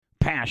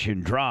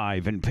passion,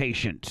 drive, and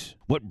patience.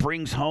 What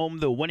brings home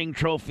the winning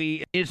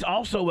trophy is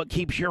also what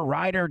keeps your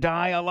ride or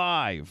die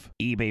alive.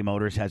 eBay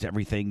Motors has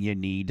everything you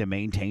need to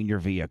maintain your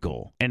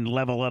vehicle and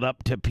level it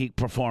up to peak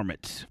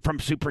performance. From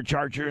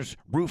superchargers,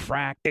 roof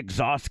rack,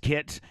 exhaust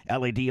kits,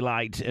 LED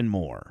lights, and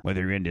more. Whether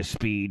you're into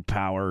speed,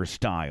 power, or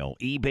style,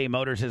 eBay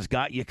Motors has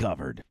got you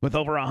covered. With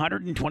over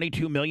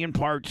 122 million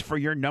parts for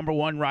your number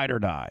one ride or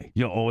die,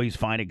 you'll always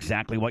find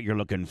exactly what you're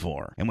looking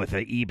for. And with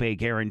the eBay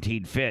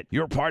Guaranteed Fit,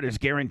 your part is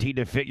guaranteed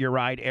to fit your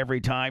ride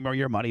every time or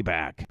your money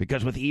back.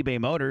 Because with eBay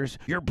Motors,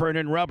 you're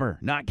burning rubber,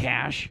 not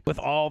cash, with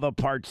all the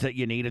parts that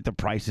you need at the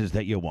prices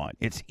that you want.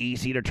 It's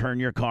easy to turn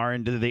your car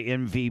into the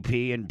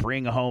MVP and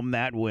bring home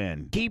that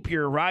win. Keep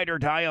your ride or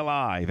die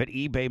alive at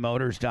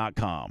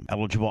ebaymotors.com.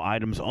 Eligible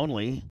items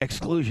only.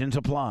 Exclusions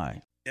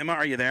apply. Emma,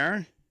 are you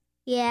there?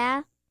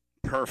 Yeah,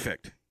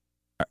 Perfect.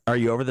 Are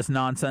you over this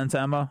nonsense,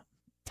 Emma?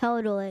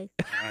 totally.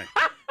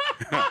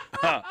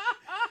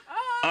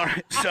 All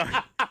right. So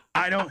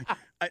I don't.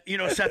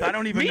 Seth, I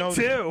don't even know. Me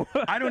too.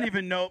 I don't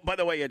even know. By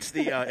the way,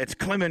 it's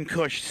Clem and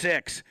Kush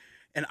 6,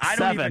 and I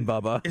don't 7, even.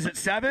 Bubba. Is it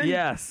 7?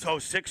 Yes. So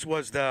 6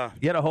 was the.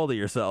 Get a hold of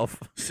yourself.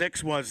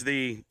 6 was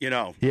the.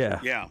 Yeah.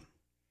 Yeah.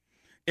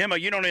 Emma,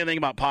 you don't know anything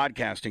about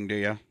podcasting, do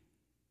you?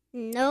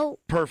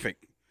 Nope.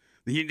 Perfect.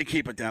 You need to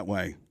keep it that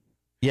way.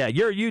 Yeah,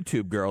 you're a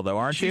YouTube girl, though,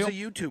 aren't She's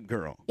you? a YouTube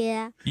girl.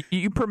 Yeah.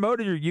 You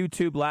promoted your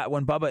YouTube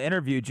when Bubba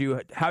interviewed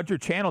you. How'd your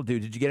channel do?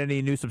 Did you get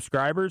any new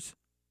subscribers?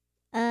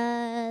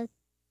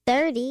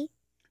 30.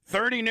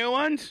 30 new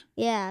ones?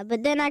 Yeah,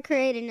 but then I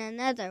created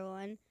another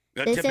one.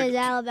 That This typical- says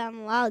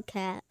Alabama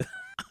Wildcat.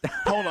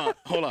 Hold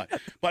on.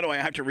 By the way,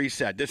 I have to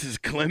reset. This is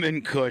Clem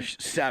and Kush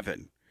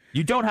 7.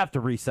 You don't have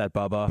to reset,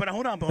 Bubba. But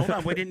hold on.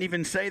 We didn't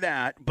even say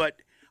that. But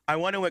I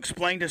want to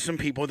explain to some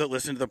people that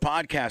listen to the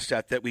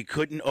podcast that we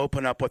couldn't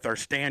open up with our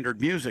standard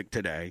music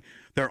today.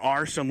 There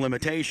are some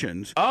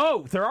limitations.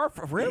 Oh, there are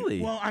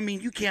really? Well, I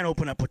mean, you can't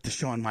open up with the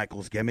Shawn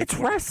Michaels gimmick. It's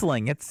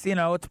wrestling. It's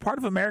it's part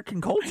of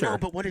American culture. I know,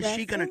 but what is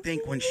she going to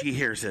think when she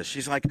hears this?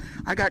 She's like,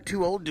 I got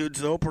 2 old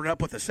dudes that open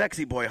up with a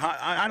sexy boy.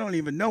 I don't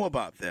even know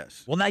about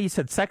this. Well, now you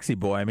said sexy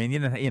boy. I mean, you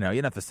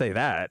didn't have to say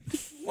that.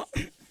 Well,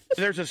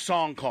 there's a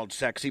song called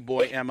Sexy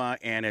Boy, Emma,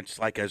 and it's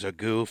like as a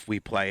goof, we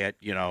play it,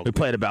 We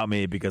play it about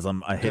me because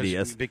I'm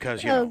hideous.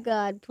 Because, Oh,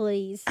 God,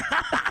 please.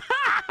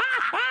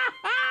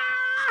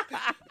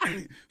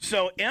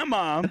 So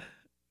Emma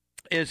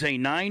is a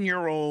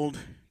 9-year-old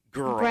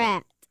girl.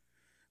 Brat.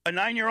 A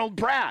 9-year-old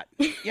brat.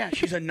 Yeah,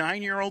 she's a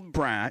 9-year-old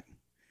brat,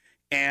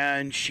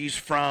 and she's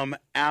from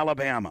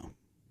Alabama.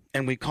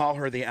 And we call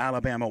her the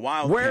Alabama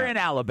Wildcat. Where in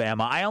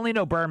Alabama? I only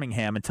know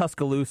Birmingham and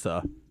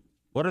Tuscaloosa.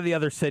 What are the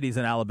other cities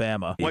in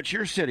Alabama? What's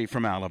your city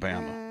from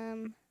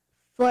Alabama?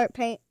 Fort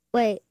Payne.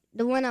 Wait,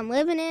 the one I'm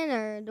living in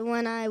or the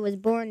one I was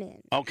born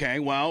in? Okay,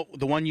 well,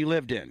 the one you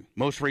lived in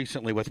most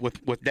recently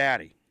with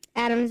Daddy.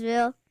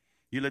 Adamsville.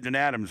 You lived in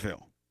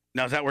Adamsville.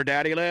 Now, is that where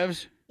Daddy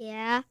lives?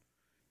 Yeah.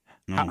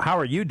 How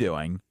are you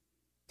doing?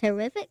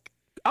 Terrific.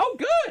 Oh,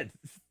 good.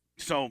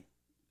 So,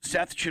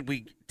 Seth, should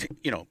we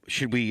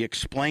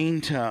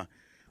explain to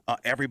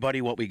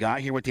everybody what we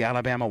got here with the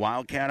Alabama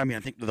Wildcat? I mean, I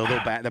think they'll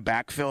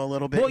backfill a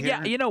little bit. Well, here.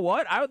 yeah, you know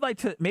what? I would like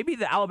to. Maybe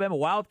the Alabama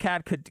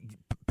Wildcat could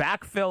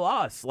backfill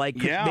us.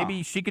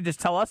 Maybe she could just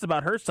tell us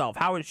about herself.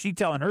 How is she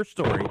telling her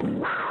story?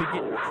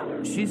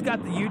 She's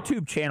got the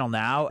YouTube channel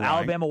now, Right.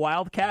 Alabama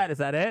Wildcat. Is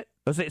that it?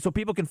 So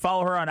people can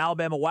follow her on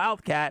Alabama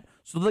Wildcat,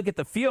 so they'll get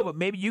the feel. But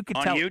maybe you could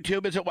on tell.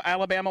 YouTube, is it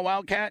Alabama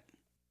Wildcat?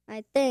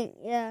 I think,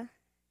 yeah.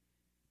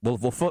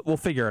 We'll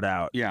figure it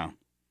out. Yeah.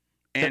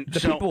 And the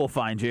so people will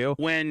find you.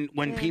 When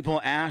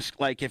people ask,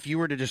 like, if you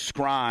were to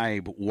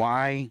describe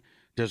why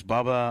does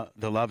Bubba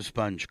the Love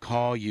Sponge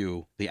call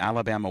you the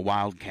Alabama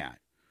Wildcat,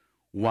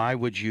 what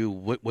would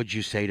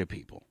you say to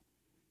people?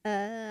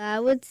 I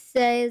would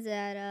say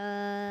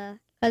that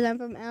because I'm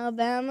from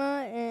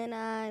Alabama and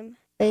I'm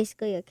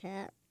basically a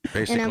cat.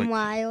 Basically. And I'm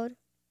wild.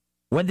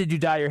 When did you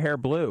dye your hair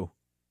blue?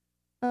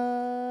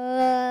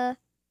 I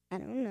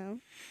don't know.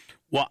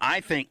 Well,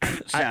 I think,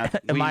 Seth.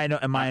 Am I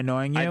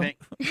annoying you? I think.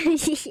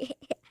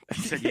 I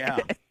said, yeah.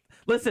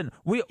 Listen,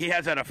 he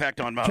has that effect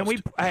on most. Can we?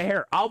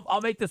 Here,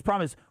 I'll make this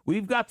promise.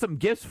 We've got some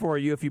gifts for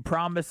you if you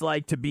promise,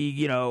 to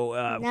be,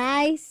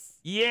 nice.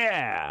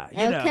 Yeah.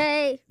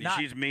 Okay.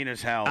 She's mean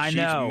as hell. I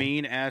know. She's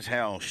mean as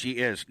hell. She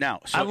is.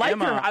 Now, so I like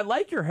Emma, I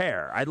like your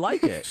hair. I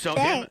like it. So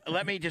Emma,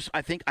 let me just.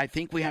 I think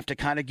we have to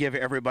kind of give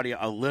everybody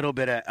a little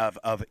bit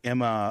of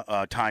Emma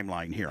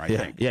timeline here. I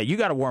think. Yeah, you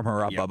got to warm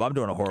her up, Bub. I'm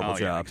doing a horrible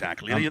job. Yeah,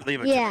 exactly.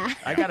 Leave it. Yeah.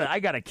 I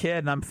got a kid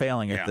and I'm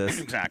failing at this.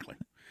 Exactly.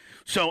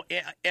 So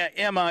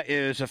Emma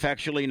is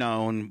affectionately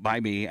known by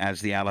me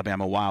as the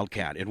Alabama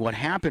Wildcat. And what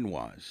happened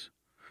was,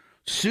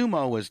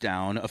 Sumo was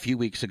down a few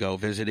weeks ago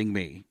visiting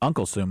me.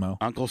 Uncle Sumo.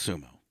 Uncle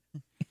Sumo.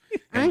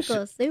 And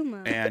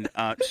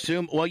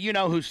Sumo. Well, you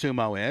know who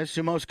Sumo is.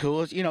 Sumo's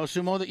cool.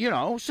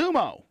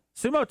 Sumo.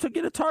 Sumo took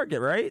you to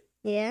Target, right?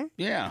 Yeah.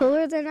 Yeah.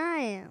 Cooler than I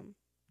am.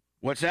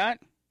 What's that?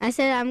 I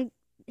said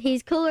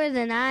he's cooler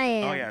than I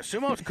am. Oh, yeah.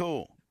 Sumo's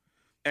cool.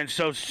 And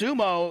so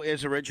Sumo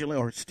is originally,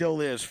 or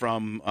still is,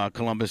 from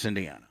Columbus,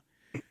 Indiana.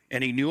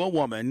 and he knew a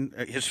woman,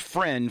 his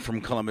friend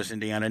from Columbus,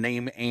 Indiana,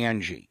 named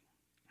Angie.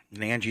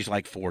 And Angie's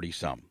like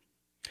 40-some.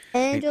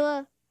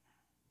 Angela,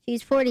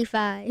 she's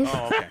 45.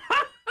 Oh, okay.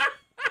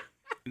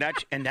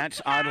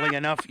 That's oddly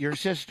enough your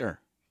sister.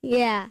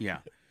 Yeah. Yeah.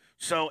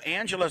 So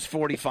Angela's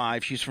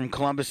 45. She's from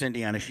Columbus,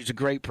 Indiana. She's a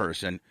great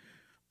person.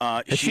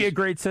 Is she a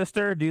great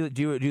sister? Do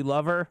you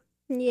love her?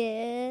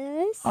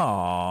 Yes.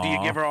 Aww. Do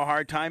you give her a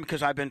hard time?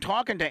 Because I've been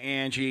talking to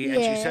Angie, and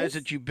she says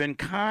that you've been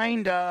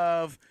kind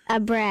of a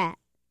brat.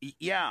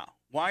 Yeah.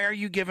 Why are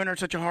you giving her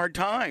such a hard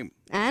time?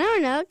 I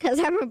don't know, because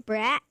I'm a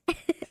brat.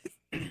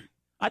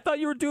 I thought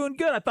you were doing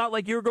good. I thought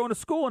like you were going to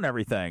school and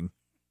everything.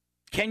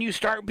 Can you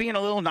start being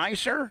a little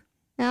nicer?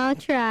 I'll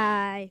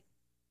try.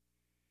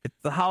 It's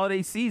the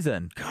holiday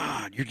season.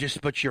 God,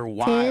 but you're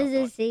wild. 'Tis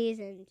the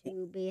season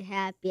to be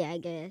happy, I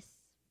guess.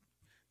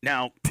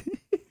 Now,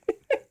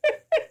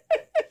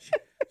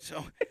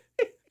 so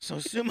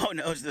Sumo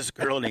knows this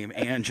girl named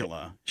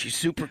Angela. She's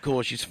super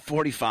cool. She's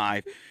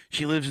 45.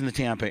 She lives in the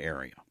Tampa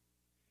area.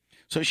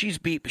 So she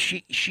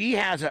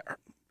has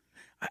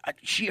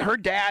her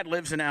dad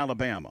lives in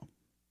Alabama.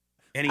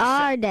 And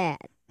Our dad.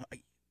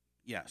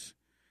 Yes.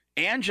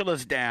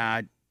 Angela's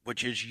dad,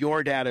 which is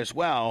your dad as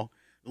well,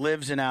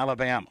 lives in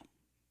Alabama.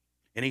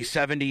 And he's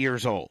 70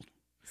 years old.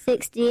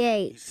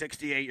 68. He's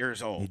 68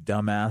 years old. You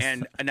dumbass.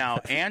 And now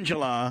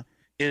Angela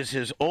is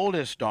his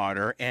oldest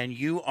daughter, and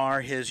you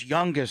are his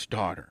youngest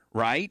daughter,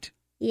 right?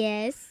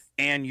 Yes.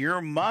 And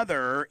your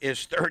mother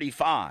is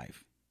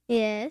 35.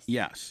 Yes.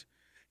 Yes.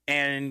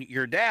 And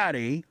your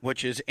daddy,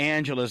 which is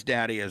Angela's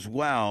daddy as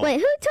well. Wait,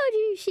 who told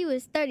you she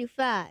was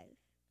 35?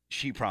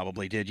 She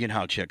probably did. You know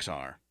how chicks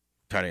are.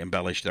 Try to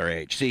embellish their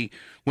age. See,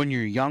 when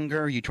you're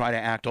younger, you try to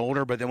act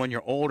older, but then when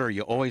you're older,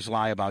 you always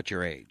lie about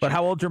your age. But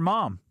how old's your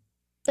mom?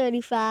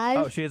 35.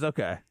 Oh, she is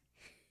okay.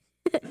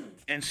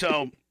 And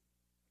so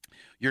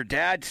your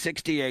dad's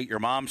 68, your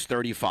mom's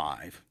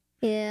 35.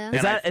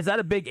 Yeah. Is that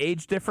a big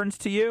age difference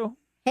to you?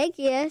 Heck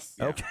yes.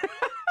 Yeah. Okay.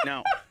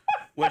 Now,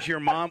 was your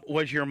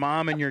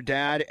mom and your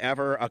dad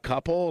ever a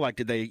couple? Like,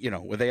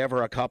 were they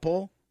ever a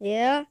couple?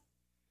 Yeah.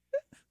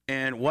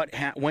 And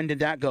when did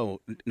that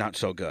go not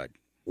so good?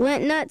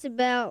 Went nuts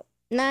about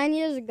 9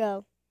 years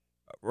ago.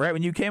 Right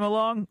when you came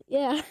along?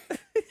 Yeah.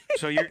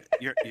 So you're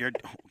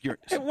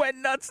It went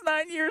nuts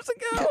 9 years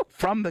ago.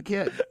 from the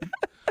kid.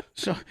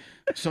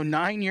 So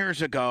 9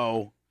 years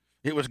ago,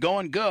 it was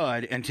going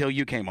good until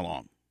you came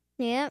along.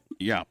 Yep.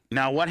 Yeah.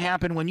 Now, what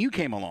happened when you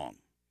came along?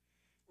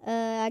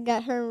 I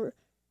got her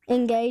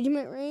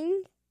engagement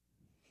ring.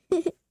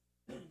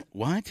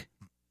 What?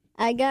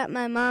 I got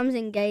my mom's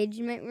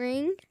engagement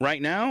ring.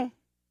 Right now?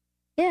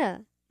 Yeah.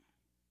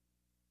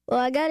 Well,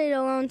 I got it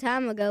a long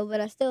time ago,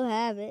 but I still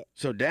have it.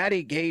 So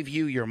Daddy gave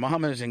you your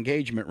mama's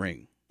engagement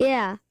ring.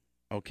 Yeah.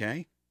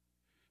 Okay.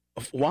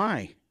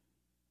 Why?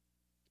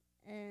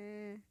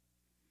 I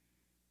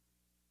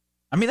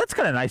mean, that's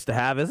kind of nice to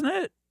have, isn't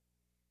it?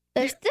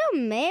 They're still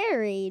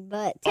married,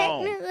 but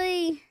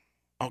technically,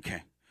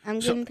 Okay. I'm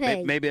getting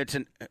paid. Maybe it's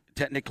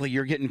technically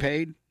you're getting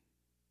paid?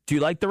 Do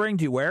you like the ring?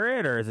 Do you wear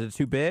it, or is it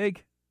too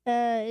big?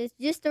 It's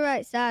just the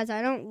right size.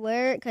 I don't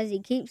wear it because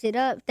he keeps it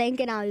up,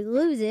 thinking I'll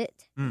lose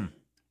it.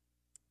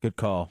 Good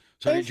call.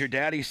 So did your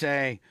daddy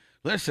say,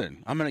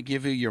 listen, I'm going to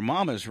give you your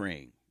mama's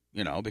ring,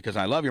 because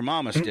I love your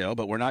mama still,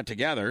 but we're not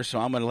together, so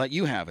I'm going to let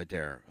you have it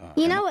there.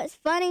 You know what's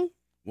funny?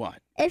 What?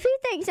 If he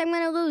thinks I'm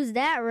going to lose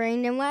that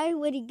ring, then why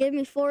would he give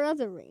me 4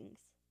 other rings?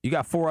 You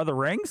got 4 other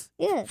rings?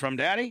 Yes. From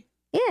Daddy?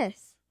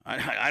 Yes.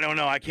 I don't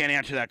know. I can't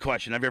answer that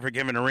question. I've ever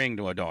given a ring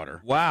to a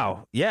daughter.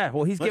 Wow. Yeah,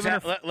 well, he's giving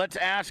her... Let's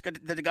ask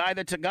the guy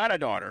that's got a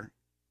daughter.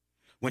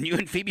 When you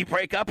and Phoebe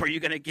break up, are you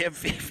going to give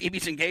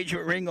Phoebe's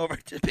engagement ring over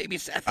to baby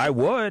Seth? I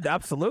would,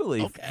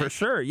 absolutely, Okay. for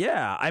sure,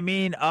 yeah. I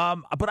mean,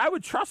 but I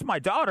would trust my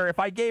daughter. If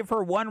I gave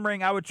her 1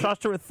 ring, I would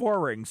trust her with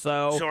 4 rings,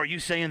 so... So are you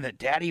saying that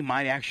Daddy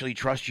might actually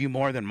trust you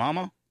more than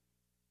Mama?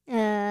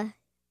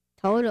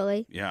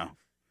 Totally. Yeah.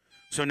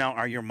 So now,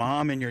 are your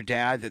mom and your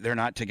dad, that they're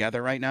not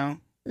together right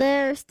now?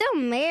 They're still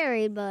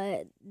married,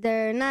 but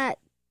they're not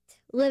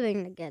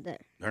living together.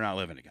 They're not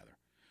living together.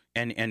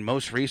 And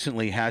most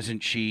recently,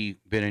 hasn't she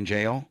been in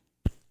jail?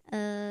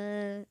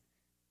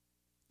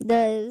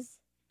 Does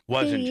 2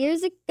 Wasn't.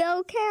 years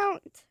ago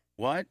count?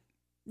 What?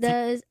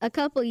 Does a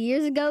couple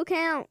years ago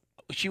count?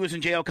 She was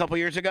in jail a couple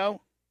years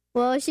ago?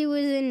 Well, she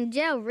was in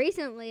jail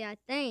recently, I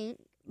think,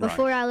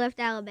 before I left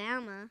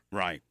Alabama.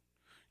 Right.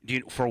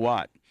 For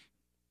what?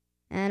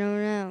 I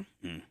don't know.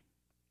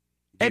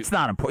 It's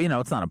not important.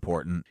 It's not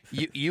important.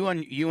 You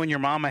and your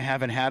mama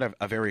haven't had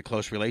a very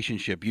close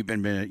relationship. You've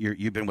been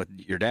with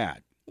your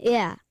dad.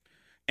 Yeah.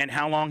 And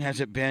how long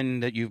has it been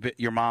that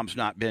your mom's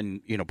not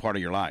been part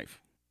of your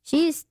life?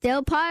 She's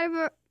still part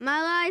of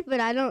my life, but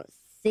I don't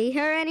see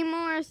her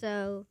anymore,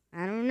 so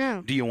I don't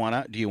know. Do you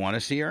wanna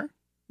see her?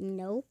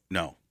 No.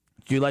 No.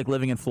 Do you like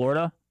living in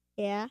Florida?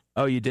 Yeah.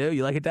 Oh, you do?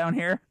 You like it down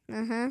here?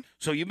 Uh-huh.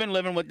 So you've been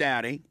living with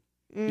Daddy.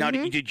 Mm-hmm. Now,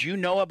 did you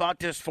know about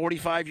this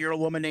 45-year-old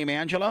woman named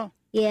Angela?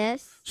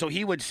 Yes. So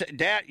he would say,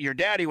 your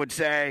daddy would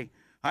say,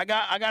 I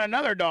got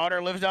another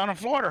daughter lives down in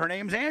Florida. Her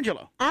name's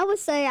Angela. I would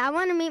say I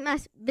want to meet my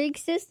big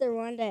sister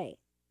one day.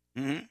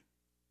 Mm-hmm.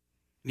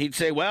 He'd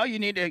say, well,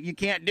 you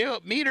can't do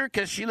it. Meet her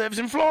because she lives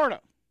in Florida.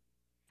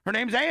 Her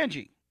name's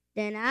Angie.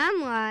 Then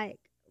I'm like,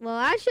 well,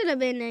 I should have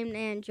been named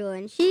Angela,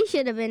 and she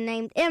should have been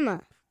named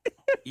Emma.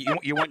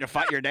 You want to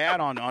fight your dad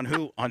on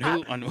who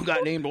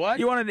got named what?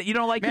 You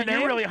don't like Man, your name?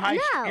 you're really high.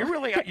 No.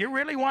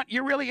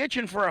 You're really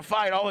itching for a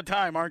fight all the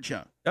time, aren't you?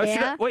 Oh,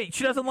 Yeah. wait,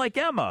 she doesn't like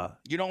Emma.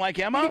 You don't like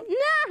Emma?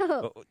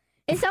 No,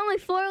 it's only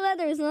 4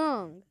 letters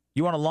long.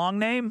 You want a long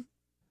name?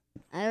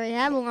 I already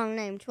have a long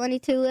name,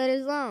 22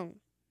 letters long.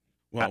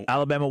 Well,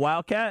 Alabama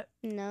Wildcat?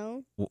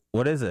 No,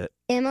 What is it?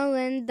 Emma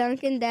Lynn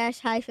Duncan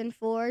 -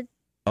 Ford.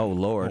 Oh, oh,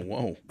 Lord.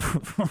 whoa.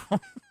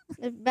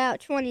 It's about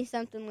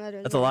 20-something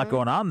letters. That's a lot long.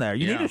 going on there.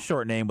 You Yeah. need a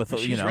short name with,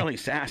 She's you know. really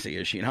sassy,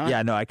 is she not?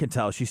 Yeah, no, I can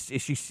tell. It's She's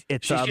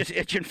just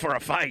itching for a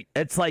fight.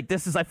 It's like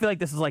this is. I feel like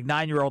this is like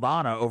 9-year-old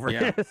Anna over Yeah.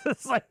 here.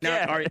 It's like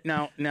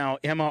Now,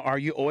 Emma, are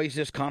you always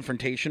this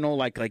confrontational?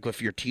 Like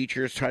if your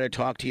teachers try to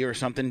talk to you or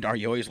something, are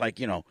you always like,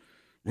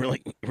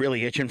 really,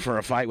 really itching for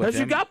a fight with because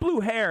them? you got blue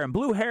hair, and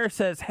blue hair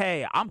says,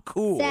 "Hey, I'm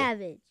cool."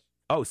 Savage.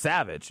 Oh,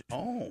 savage.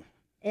 Oh,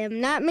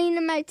 I'm not mean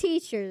to my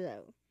teacher,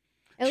 though.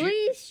 At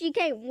least she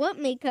can't whoop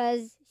me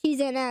because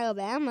she's in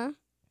Alabama.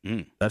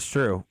 That's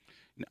true.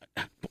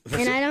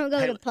 And I don't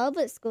go to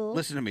public school.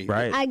 Listen to me.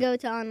 Right. I go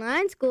to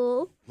online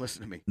school.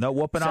 Listen to me. No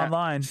whooping Seth,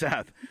 online.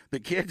 Seth, the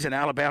kids in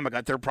Alabama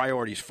got their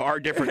priorities far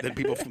different than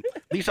people from.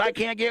 At least I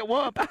can't get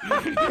whooped.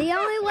 The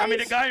only way I mean,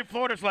 the guy in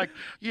Florida's like,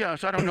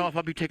 yes, I don't know if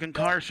I'll be taking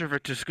car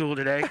service to school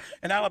today.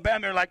 In Alabama,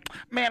 they're like,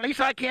 man, at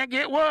least I can't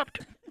get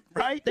whooped.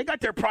 Right? They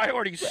got their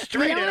priorities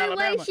straight in the only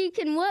Alabama. way she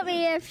can whoop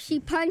me if she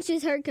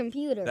punches her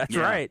computer. That's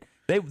Yeah. right.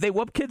 They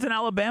whoop kids in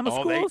Alabama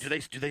schools.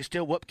 Do they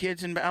still whoop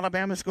kids in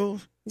Alabama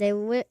schools? They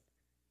whip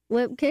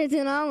kids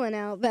and all in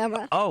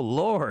Alabama. Oh,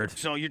 Lord.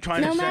 So you're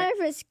trying No to say matter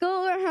if it's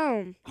school or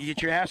home. you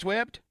get your ass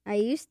whipped? I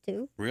used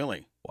to.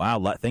 Really? Wow,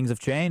 things have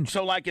changed.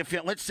 So, like,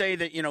 let's say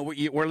that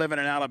we're living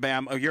in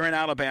Alabama, or you're in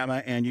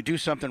Alabama, and you do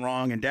something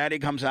wrong, and Daddy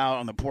comes out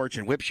on the porch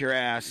and whips your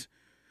ass.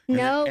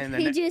 No, and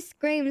then he just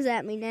screams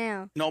at me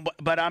now. No,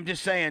 but I'm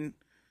just saying,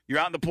 you're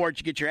out on the porch,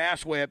 you get your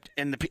ass whipped,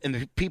 and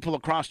the people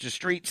across the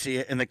street see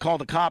it, and they call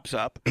the cops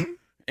up,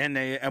 and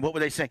what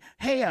would they say?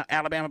 Hey,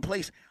 Alabama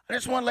police, I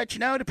just want to let you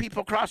know the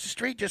people across the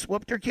street just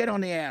whooped their kid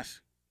on the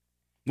ass.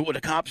 What would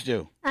the cops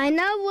do? I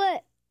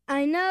know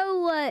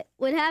what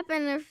would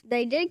happen if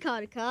they did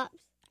call the cops.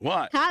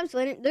 What? Cops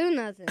wouldn't do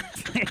nothing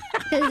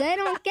because they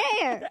don't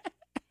care.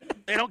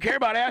 They don't care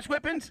about ass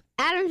whippings?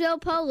 Adamsville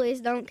police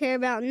don't care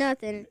about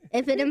nothing.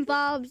 If it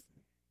involves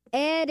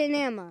Ed and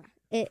Emma,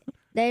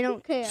 they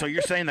don't care. So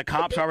you're saying the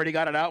cops already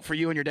got it out for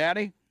you and your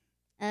daddy?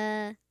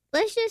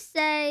 Let's just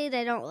say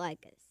they don't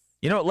like us.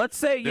 Let's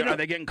say Are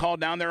they getting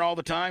called down there all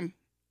the time?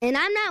 And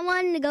I'm not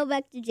wanting to go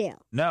back to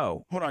jail.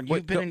 No. Hold on,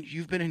 Wait,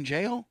 you've been in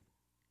jail?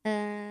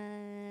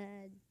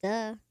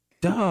 Duh.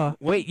 Duh.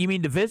 Wait, you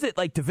mean to visit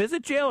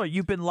jail, or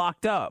you've been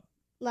locked up?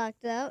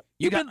 Locked up.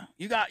 You didn't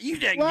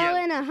Well,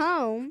 get. in a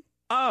home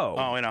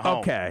Oh. In a home.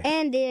 Okay.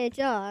 and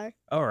DHR.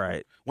 All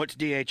right. What's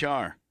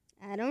DHR?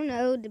 I don't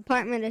know.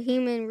 Department of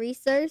Human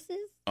Resources.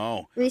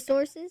 Oh,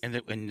 Resources. and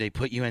they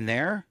put you in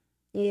there?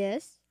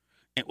 Yes.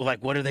 And,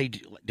 like, what do they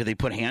do? Do they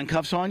put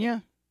handcuffs on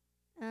you?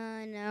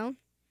 No.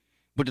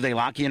 But do they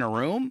lock you in a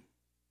room?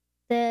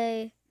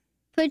 They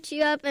put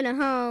you up in a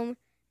home,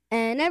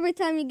 and every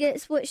time you get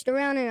switched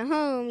around in a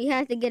home, you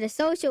have to get a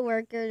social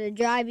worker to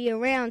drive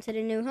you around to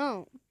the new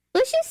home.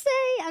 Let's just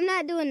say I'm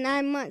not doing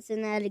 9 months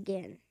in that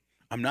again.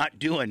 I'm not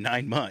doing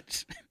 9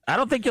 months. I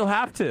don't think you'll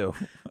have to.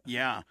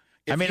 Yeah.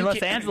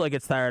 Unless Angela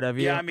gets tired of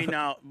you. Yeah, I mean,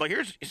 now, but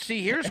here's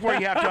where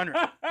you have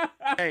to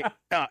Hey,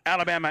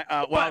 Alabama,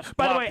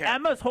 By the way,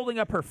 Emma's holding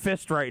up her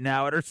fist right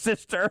now at her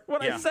sister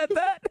when I said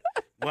that.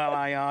 Well,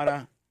 I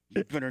oughta.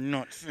 You better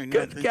not say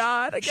Good nothing.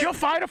 God. She'll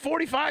fight a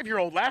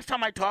 45-year-old. Last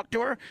time I talked to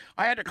her,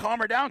 I had to calm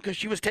her down because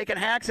she was taking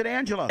hacks at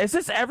Angela. Is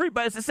this every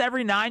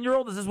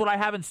 9-year-old? Is this what I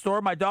have in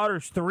store? My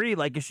daughter's 3.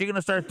 Like, is she going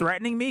to start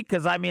threatening me?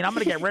 Because, I mean, I'm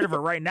going to get rid of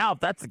her right now if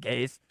that's the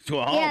case.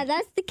 Yeah,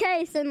 that's the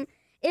case. And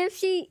if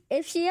she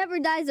ever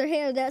dyes her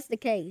hair, that's the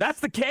case.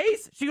 That's the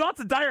case? She wants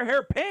to dye her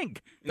hair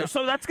pink. No.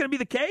 So that's going to be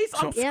the case?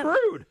 I'm Yep.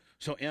 screwed.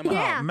 So, Emma.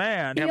 Yeah. Oh,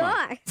 man. You Emma.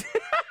 are.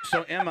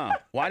 So, Emma,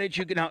 why did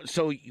you get out?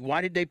 So, why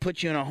did they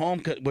put you in a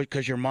home?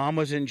 Because your mom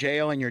was in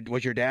jail and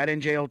was your dad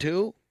in jail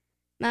too?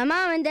 My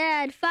mom and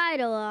dad fight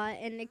a lot,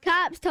 and the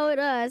cops told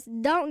us,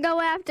 don't go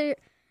after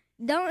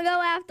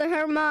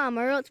her mom,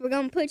 or else we're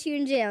gonna put you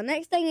in jail.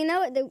 Next thing you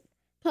know, the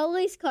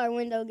police car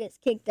window gets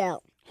kicked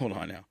out. Hold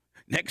on now.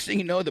 Next thing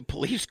you know, the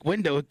police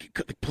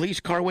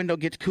car window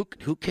gets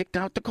who kicked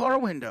out the car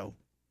window?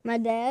 My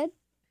dad.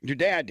 Your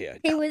dad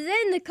did. He was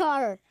in the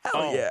car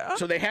Hell yeah.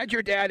 So they had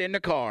your dad in the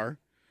car.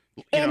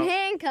 in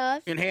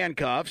handcuffs. In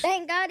handcuffs.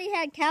 Thank God he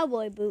had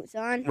cowboy boots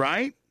on.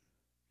 Right?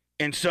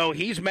 And so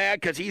he's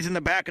mad because he's in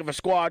the back of a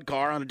squad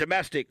car on a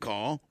domestic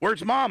call.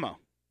 Where's Mama?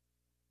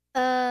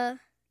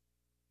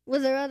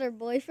 With her other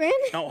boyfriend.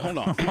 No, hold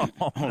on.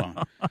 Hold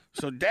on.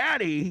 So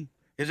Daddy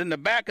is in the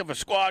back of a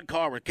squad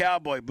car with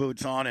cowboy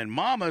boots on, and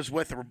Mama's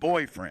with her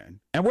boyfriend.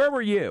 And where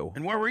were you?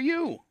 And where were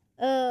you?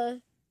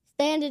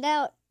 Standing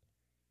out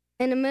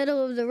in the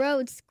middle of the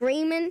road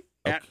screaming.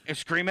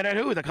 Screaming at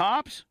who? The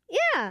cops?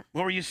 Yeah.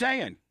 What were you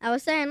saying? I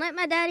was saying, let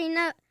my daddy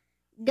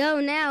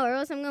go now or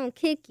else I'm going to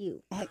kick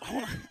you. Oh,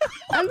 hold on.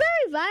 I'm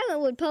very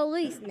violent with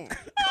police now.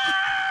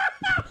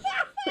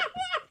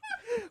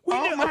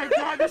 Oh, my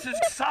God, this is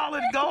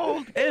solid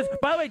gold.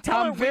 By the way,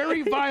 tell her I'm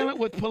very violent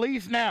with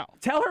police now.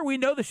 Tell her we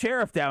know the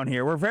sheriff down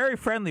here. We're very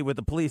friendly with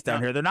the police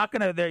down here. They're not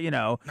going to,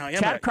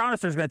 Chad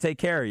Cronister's going to take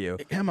care of you.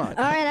 Emma.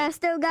 All right, I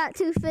still got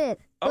 2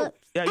 fists. Oh,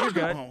 yeah, you're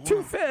good. Oh, wow.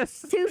 2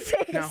 fists. 2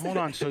 fists. Now, hold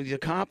on. So the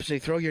cops, they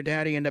throw your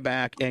daddy in the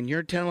back, and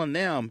you're telling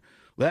them,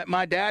 let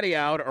my daddy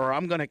out or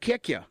I'm going to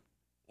kick you.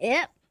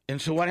 Yep.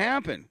 And so what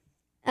happened?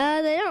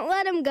 They don't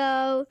let him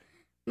go.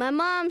 My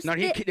mom's... Now,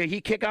 did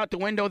he kick out the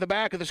window of the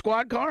back of the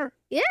squad car?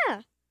 Yeah.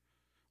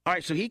 All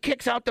right, so he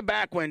kicks out the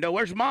back window.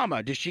 Where's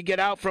Mama? Did she get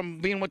out from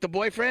being with the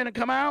boyfriend and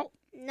come out?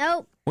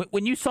 Nope.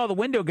 When you saw the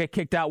window get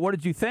kicked out, what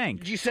did you think?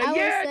 Did you say, I yeah,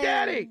 was saying,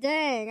 Daddy?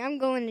 Dang, I'm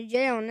going to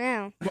jail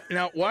now.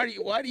 Now, why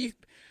do you...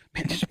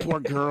 Man, this poor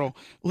girl.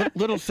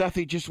 Little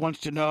Seffy just wants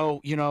to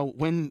know,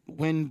 when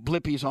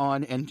Blippi's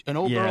on, and an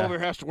old girl over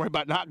here has to worry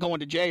about not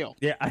going to jail.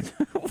 Yeah.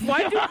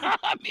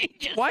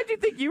 Why'd you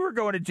think you were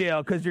going to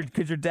jail? Because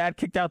your dad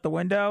kicked out the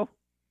window?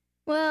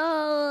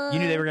 Well... You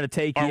knew they were going to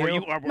take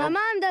you? My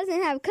mom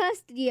doesn't have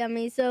custody of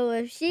me, so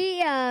if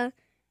she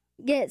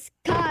gets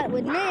caught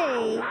with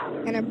me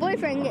and her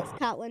boyfriend gets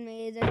caught with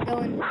me, they're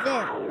going to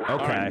jail.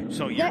 Okay. Right,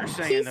 so you're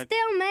saying she's that...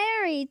 still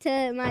married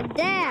to my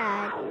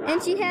dad,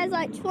 and she has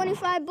like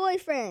 25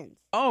 boyfriends.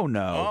 Oh,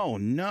 no. Oh,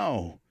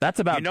 no. That's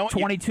about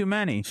 20 too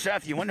many.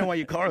 Seth, you wonder why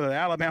you call her the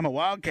Alabama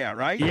Wildcat,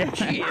 right? Yeah.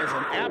 She is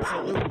an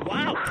absolute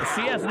wildcat.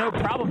 She has no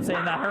problem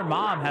saying that her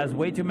mom has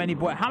way too many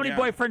boys. How many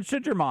boyfriends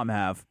should your mom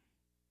have?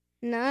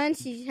 None.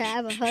 She should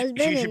have a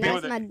husband, she should and be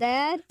that's with my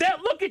dad.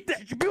 Look at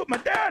that. She should be with my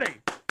daddy.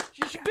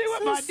 She should be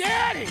with my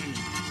daddy.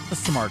 A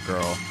smart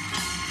girl.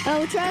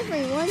 Oh, trust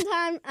me. One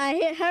time I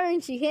hit her,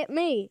 and she hit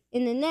me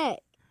in the neck.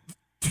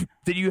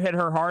 Did you hit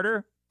her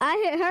harder?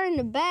 I hit her in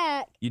the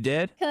back. You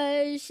did?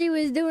 Because she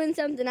was doing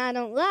something I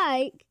don't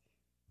like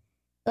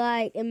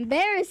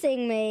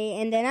embarrassing me,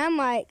 and then I'm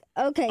like,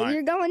 okay,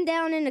 you're going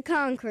down in the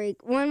concrete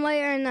one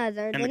way or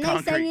another. The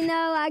next thing you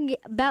know, I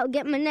about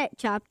get my neck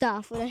chopped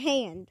off with a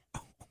hand.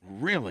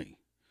 Really?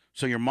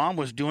 So your mom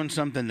was doing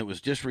something that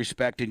was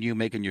disrespecting you,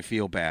 making you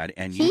feel bad,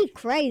 and She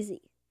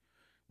crazy.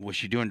 Was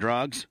she doing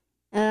drugs?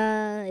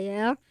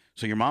 Yeah.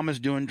 So your mom is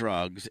doing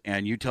drugs,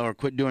 and you tell her,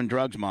 quit doing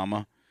drugs,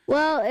 Mama.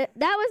 Well,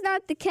 that was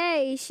not the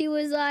case. She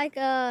was like,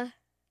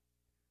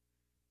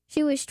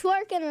 she was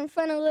twerking in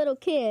front of little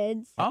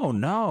kids. Oh,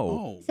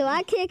 no. So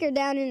I kick her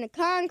down in the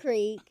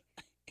concrete,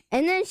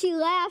 and then she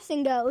laughs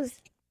and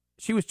goes...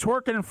 She was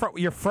twerking in front of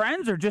your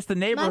friends or just the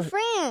neighborhood? My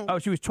friend. Oh,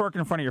 she was twerking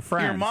in front of your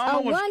friends. Your mama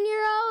a was...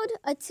 1-year-old,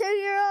 a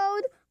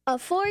 2-year-old, a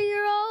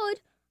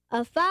 4-year-old,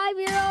 a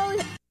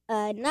 5-year-old,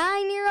 a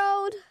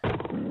 9-year-old.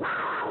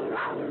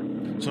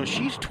 So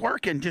she's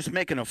twerking, just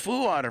making a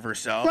fool out of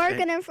herself.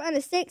 Twerking in front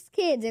of 6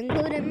 kids,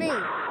 including me.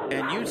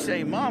 And you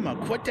say, Mama,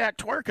 quit that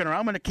twerking or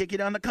I'm going to kick you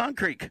down the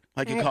concrete,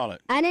 like you call it.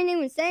 I didn't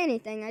even say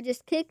anything. I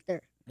just kicked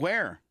her.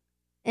 Where?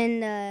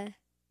 And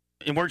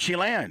where'd she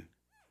land?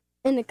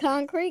 in the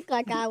concrete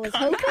like I was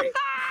hoping.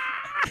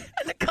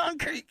 In the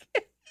concrete.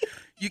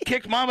 You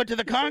kicked Mama to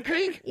the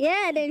concrete?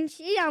 Yeah, then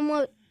she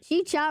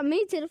chopped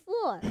me to the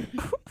floor.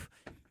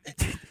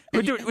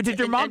 Did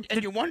your mom?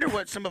 And you wonder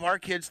what some of our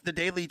kids, the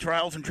daily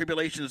trials and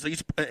tribulations,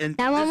 these. And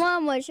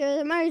 911, what's your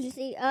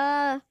emergency?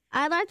 I'd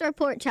like to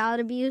report child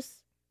abuse.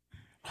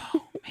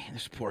 Oh man,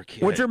 this poor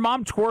kid. Would your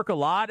mom twerk a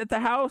lot at the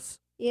house?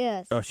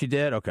 Yes. Oh, she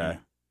did. Okay. Yeah.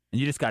 And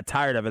you just got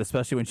tired of it,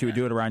 especially when she would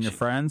do it around your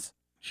friends.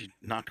 She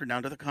knocked her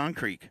down to the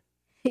concrete.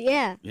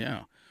 Yeah.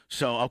 Yeah.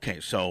 So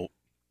so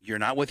you're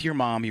not with your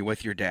mom. You're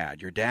with your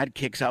dad. Your dad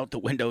kicks out the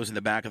windows in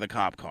the back of the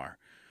cop car.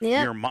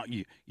 Yeah.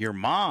 Your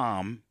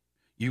mom.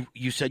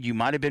 You said you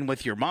might have been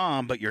with your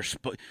mom, but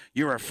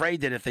you're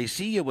afraid that if they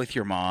see you with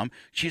your mom,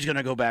 she's going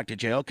to go back to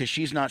jail because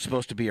she's not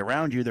supposed to be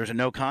around you. There's a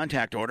no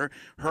contact order.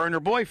 Her and her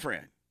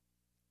boyfriend,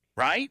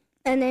 right?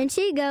 And then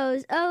she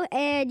goes, "Oh,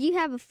 Ed, you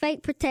have a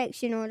fake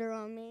protection order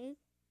on me."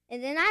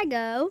 And then I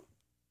go,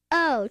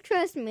 "Oh,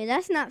 trust me,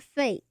 that's not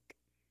fake."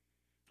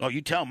 Oh,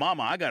 you tell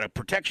Mama I got a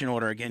protection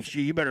order against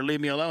you. You better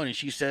leave me alone. And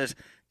she says,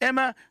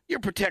 "Emma,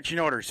 your protection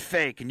order is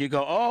fake." And you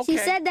go, "Oh, okay." She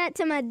said that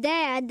to my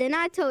dad. Then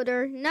I told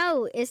her,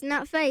 "No, it's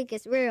not fake.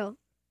 It's real."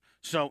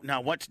 So now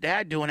what's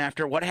Dad doing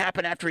after? What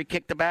happened after he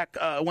kicked the back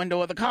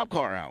window of the cop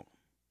car out?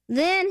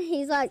 Then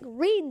he's like,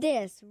 read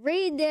this.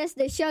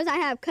 That shows I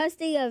have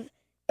custody of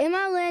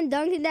Emma Lynn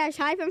Duncan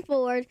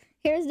 -Ford.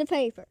 Here's the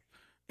paper.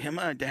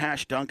 Emma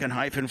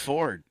Duncan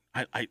Ford.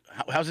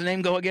 How's the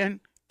name go again?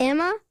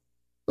 Emma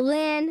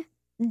Lynn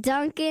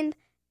Duncan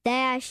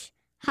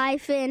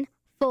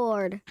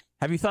 -Ford.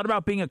 Have you thought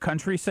about being a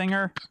country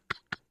singer?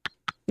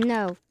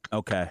 No.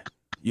 Okay.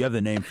 You have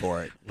the name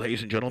for it.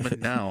 Ladies and gentlemen,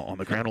 now on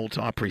the Grand Ole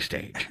Opry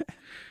stage.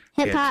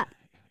 Hip hop.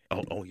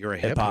 Oh, you're a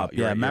Hip hip hop. hop.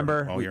 Yeah,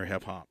 remember? You're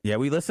hip hop. Yeah,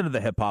 we listened to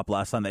the hip hop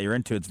last time that you're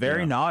into. It's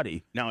very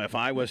naughty. Now, if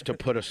I was to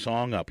put a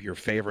song up, your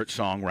favorite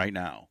song right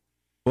now,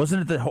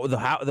 Wasn't it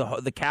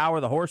the cow or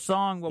the horse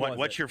song?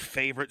 What's your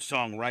favorite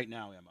song right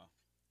now,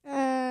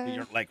 Emma?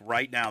 You're, like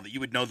right now that you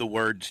would know the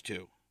words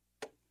to.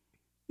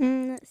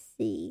 Let's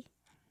see.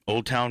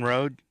 Old Town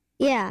Road.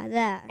 Yeah,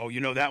 that. Oh, you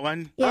know that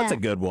one? Yeah. That's a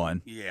good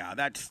one. Yeah,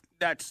 that's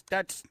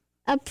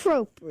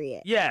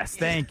appropriate. Yes,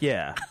 thank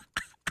you.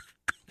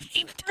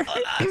 She's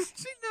telling us.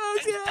 She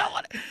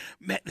knows.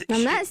 Man,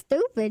 I'm not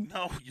stupid.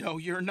 No,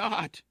 you're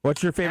not.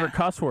 What's your favorite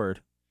cuss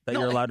word that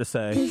you're allowed to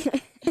say?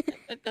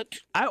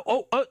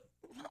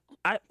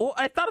 I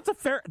thought it's a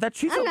fair that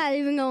she's. I'm not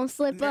even gonna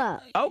slip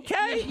up.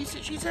 Okay. Yeah,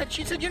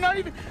 she said you're not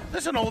even.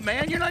 Listen, old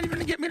man, you're not even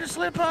gonna get me to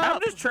slip up.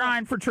 I'm just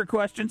trying for trick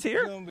questions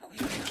here.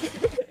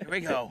 Here we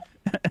go.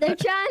 They're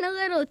trying a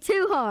little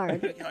too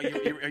hard.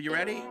 Are you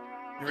ready?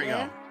 Here we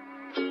go.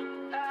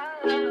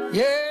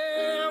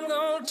 Yeah, I'm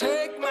gonna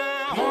take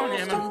my horse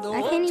to the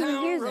I can't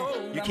even hear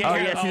that. You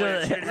can't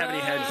hear. She didn't have any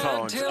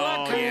headphones.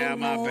 Oh yeah,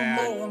 my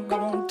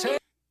bad.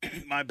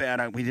 My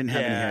bad. We didn't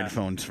have any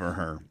headphones for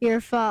her.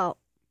 Your fault.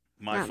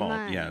 My Not fault.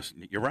 mine. Yes,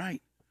 you're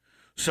right.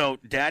 So,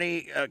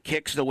 Daddy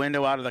kicks the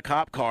window out of the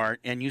cop car,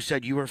 and you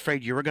said you were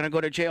afraid you were going to go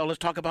to jail. Let's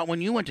talk about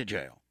when you went to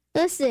jail.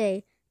 Let's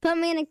see. Put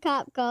me in a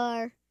cop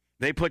car.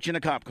 They put you in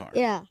a cop car.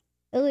 Yeah.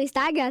 At least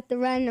I got to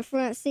ride in the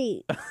front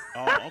seat.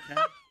 Oh,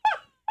 okay.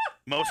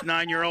 Most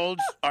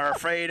 9-year-olds are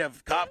afraid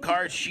of cop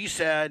cars. She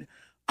said,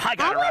 I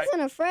got I it right.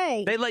 wasn't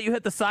afraid. They let you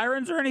hit the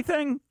sirens or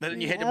anything?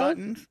 Then you hit the No.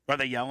 buttons? Are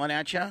they yelling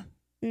at you?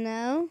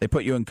 No. They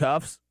put you in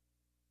cuffs?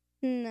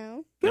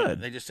 No. Good.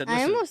 They just said, I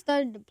listen. almost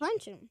started to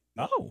punch him.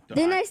 Oh.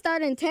 Then they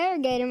started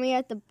interrogating me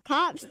at the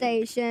cop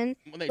station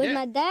Well, they with did.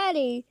 my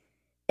daddy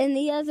in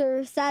the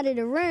other side of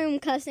the room,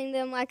 cussing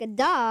them like a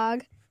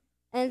dog.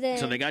 And then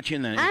So they got you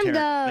in the I'm they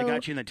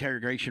got you in the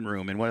interrogation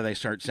room, and what do they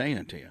start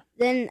saying to you?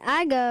 Then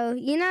I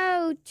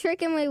go,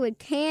 tricking me with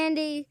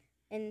candy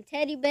and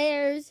teddy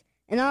bears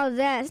and all of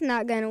that's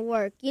not going to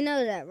work. You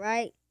know that,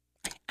 right?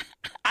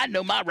 I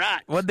know my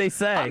rights. What'd they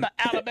say? I'm the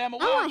Alabama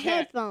I want Wildcat.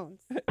 headphones.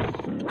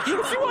 You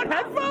want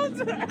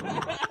headphones?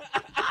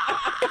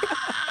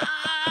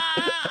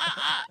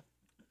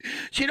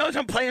 She knows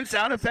I'm playing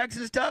sound effects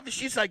and stuff.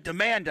 She's like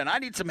demanding. I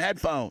need some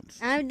headphones.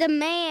 I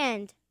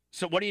demand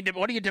So what are you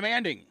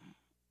demanding?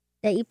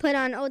 that you put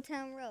on Old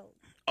Town Road.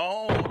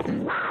 Oh,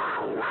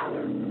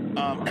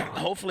 okay.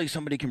 Hopefully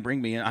somebody can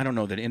bring me in. I don't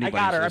know that I anybody.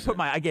 got her.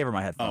 I gave her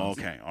my Oh, headphones.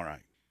 okay, all right.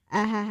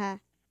 Ha.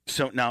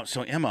 So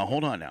Emma,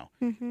 hold on now.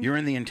 Mm-hmm. You're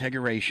in the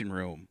interrogation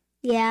room,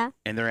 Yeah.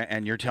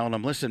 and you're telling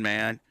them, listen,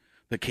 man,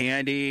 the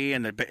candy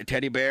and the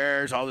teddy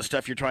bears, all the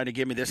stuff you're trying to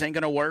give me, this ain't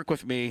gonna work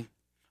with me.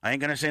 I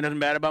ain't gonna say nothing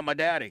bad about my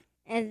daddy.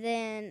 And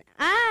then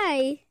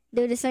I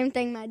do the same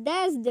thing my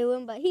dad's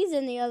doing, but he's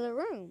in the other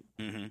room.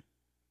 Mm-hmm.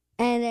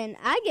 And then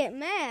I get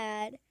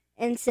mad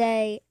and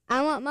say,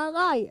 I want my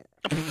lawyer.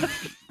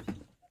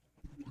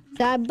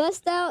 So I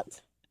bust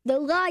out the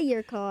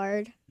lawyer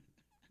card.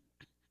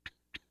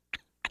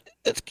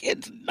 This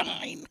kid's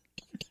 9.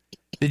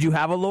 Did you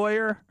have a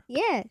lawyer?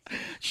 Yes.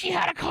 She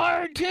had a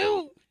card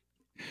too.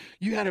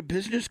 You had a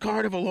business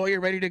card of a lawyer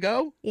ready to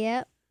go,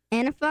 Yep.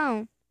 And a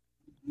phone.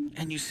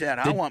 and you said,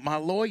 "I want my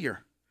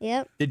lawyer."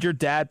 Yep. Did your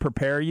dad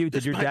prepare you? Did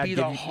This your might dad be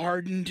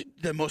give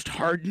the most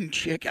hardened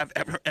chick I've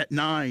ever at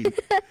 9.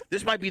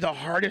 This might be the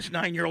hardest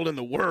 9-year-old in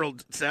the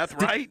world, Seth.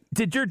 Right?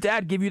 Did your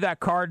dad give you that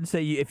card and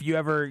say, if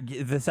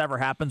this ever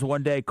happens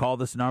one day, call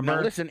this number?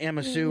 Now listen,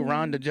 Emma Sue,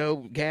 Rhonda,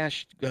 Joe,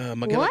 Gash,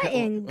 McGillicuddy. What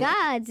in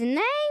God's name?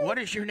 What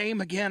is your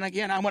name again?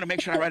 I want to make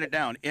sure I write it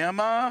down.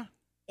 Emma,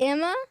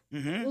 Emma,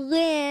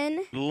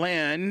 Lynn,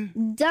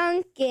 Lynn,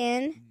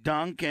 Duncan.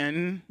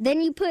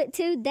 Then you put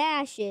 2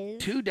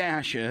 dashes. 2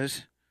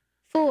 dashes,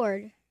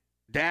 Ford.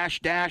 dash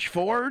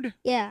Ford.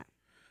 Yeah.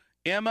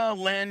 Emma,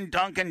 Lynn,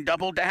 Duncan,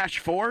 double dash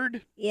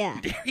Ford. Yeah.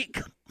 There you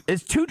go.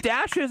 Is 2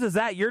 dashes? Is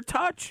that your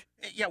touch?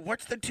 Yeah,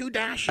 what's the 2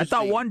 dashes? I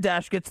thought mean? 1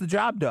 dash gets the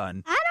job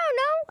done. I don't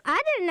know.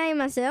 I didn't name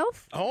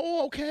myself.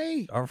 Oh,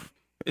 okay. Or-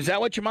 Is that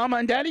what your mama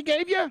and daddy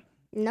gave you?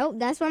 Nope,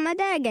 that's what my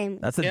dad gave me.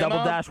 That's a Emma?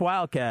 double dash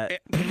Wildcat.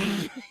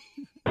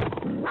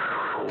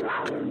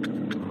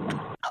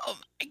 Oh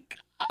my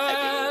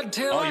God.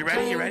 Oh, you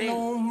ready? You ready?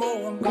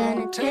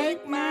 Gonna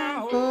take my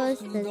horse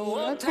to the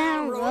Old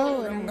Town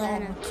Road. I'm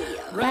gonna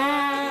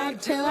ride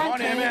till I Come on,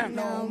 can't Emma.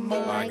 no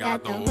more. I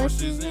got the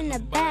horses in the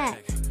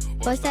back.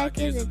 Horse sack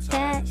is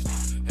attached.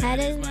 Hat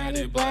is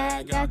mighty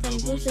black. Got them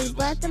bushes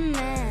black the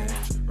man.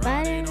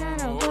 Riding on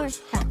a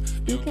horse. Ha.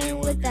 You came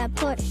with that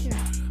push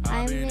now.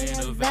 I'm in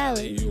the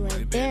valley. You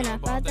ain't been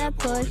up out that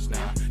push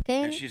now.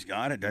 And Okay? she's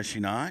got it, does she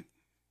not?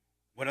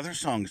 What other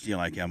songs do you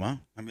like,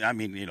 Emma? I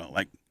mean, you know,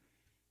 like.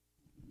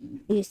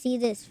 You see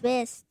this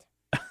fist?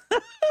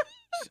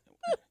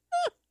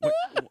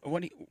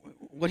 What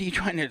are you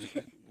trying to?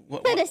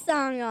 Put a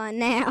song on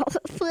now,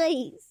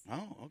 please.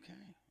 Oh, okay.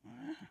 All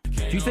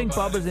right. Do you think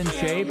Bubba's in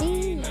shape?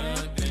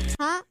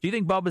 Huh? Do you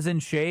think Bubba's in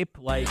shape?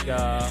 Like,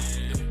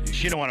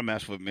 She don't want to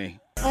mess with me.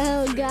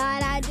 Oh,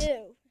 God, I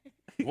do.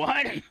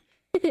 What?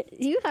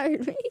 You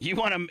heard me. You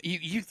want to?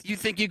 You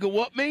think you could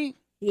whoop me?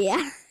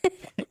 Yeah.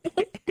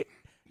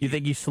 You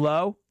think he's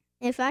slow?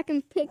 If I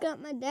can pick up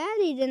my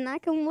daddy, then I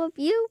can whoop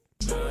you.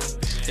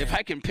 If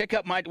I can pick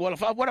up my what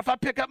if I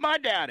pick up my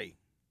daddy?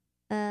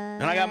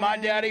 And I got my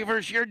daddy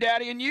versus your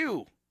daddy and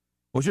you.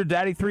 Was your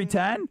daddy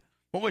 310?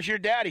 What was your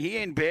daddy? He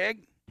ain't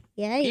big.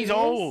 Yeah, He's is.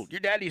 old. Your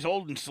daddy's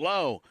old and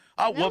slow.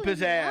 I'll No, whoop his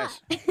he's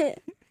ass. not.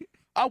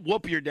 I'll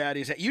whoop your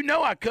daddy's ass. You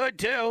know I could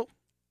too.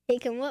 He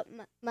can whoop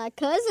my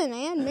cousin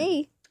and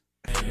me.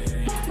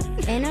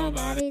 Ain't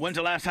nobody. When's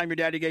the last time your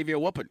daddy gave you a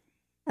whooping?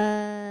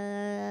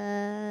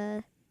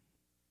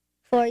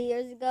 4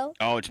 years ago.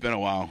 Oh, it's been a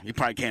while. He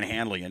probably can't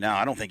handle you now.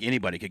 I don't think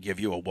anybody could give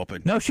you a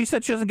whooping. No, she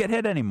said she doesn't get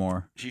hit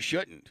anymore. She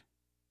shouldn't.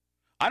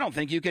 I don't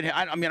think you could.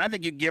 I mean, I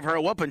think you'd give her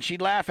a whooping.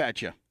 She'd laugh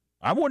at you.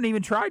 I wouldn't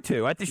even try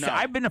to. No.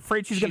 I've been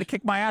afraid she's going to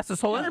kick my ass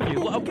this whole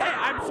interview. Okay,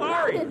 I'm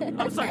sorry.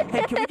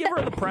 Hey, can we give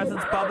her the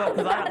presents, Bubba?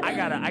 Because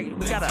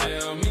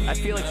I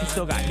feel like she's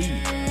still got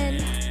heat.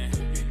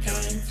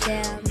 Can't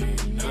tell me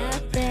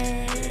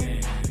nothing.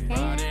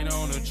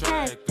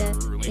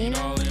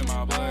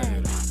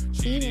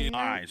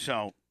 All right,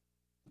 so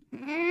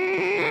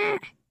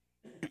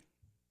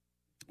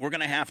we're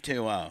gonna have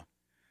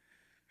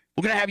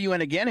you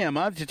in again,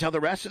 Emma, to tell the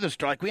rest of the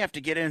story. Like, we have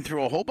to get in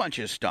through a whole bunch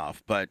of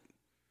stuff, but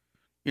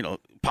you know,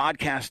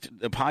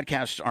 the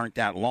podcasts aren't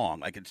that long.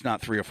 Like, it's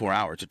not 3 or 4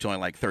 hours. It's only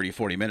like 30,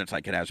 40 minutes,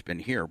 like it has been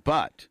here.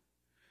 But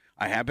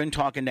I have been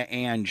talking to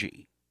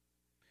Angie,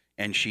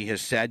 and she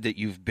has said that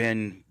you've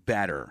been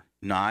better.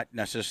 Not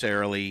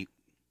necessarily,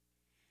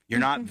 you're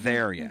not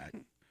there yet,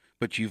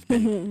 but you've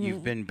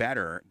been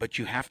better. But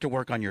you have to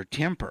work on your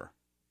temper.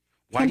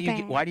 Why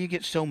do you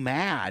get so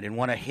mad and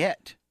want to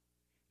hit?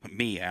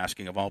 Me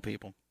asking, of all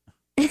people.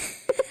 Have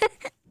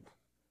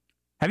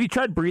you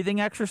tried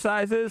breathing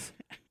exercises?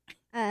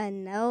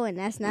 No, and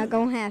that's not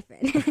gonna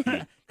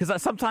happen.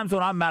 Because sometimes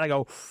when I'm mad, I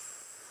go.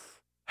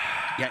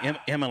 Yeah,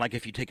 Emma, like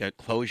if you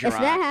close your eyes.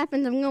 If that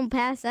happens, I'm gonna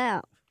pass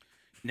out.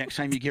 Next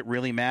time you get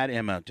really mad,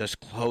 Emma, just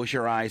close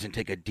your eyes and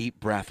take a deep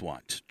breath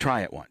once.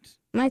 Try it once.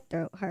 My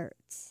throat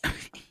hurts.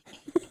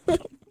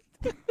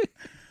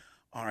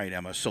 All right,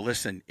 Emma. So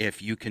listen,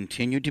 if you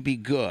continue to be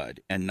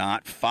good and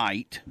not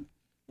fight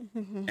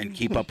and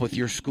keep up with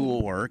your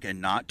schoolwork and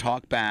not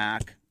talk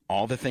back,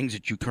 all the things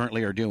that you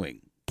currently are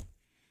doing,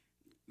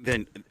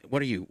 then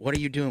what are you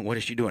doing? What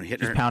is she doing?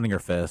 Hitting She's her? pounding her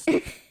fist.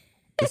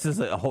 This is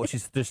a whole.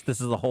 This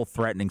is a whole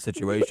threatening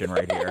situation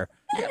right here.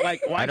 Yeah,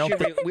 like, why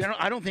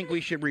I don't think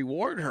we should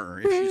reward her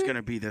if she's going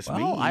to be this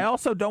mean. I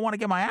also don't want to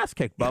get my ass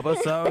kicked,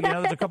 Bubba. So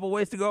there's a couple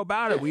ways to go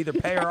about it. We either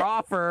pay her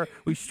off or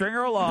we string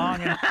her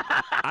along. And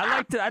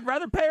I'd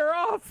rather pay her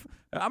off.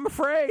 I'm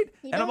afraid,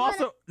 and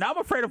I'm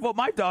afraid of what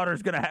my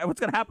daughter's what's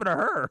gonna happen to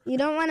her. You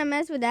don't want to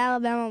mess with the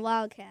Alabama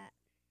Wildcat.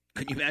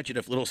 Can you imagine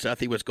if little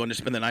Sethy was going to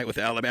spend the night with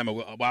the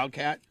Alabama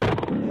Wildcat?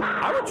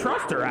 I would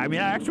trust her. I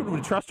mean, I actually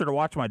would trust her to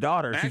watch my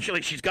daughter.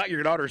 Actually, she's got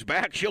your daughter's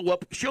back. She'll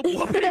whoop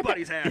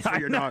anybody's ass for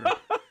your daughter.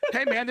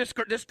 Hey, man, this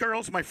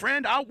girl's my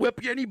friend. I'll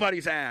whip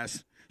anybody's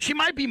ass. She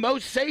might be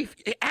most safe.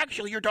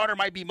 Actually, your daughter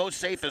might be most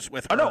safest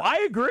with her. Oh, no, I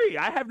agree.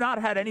 I have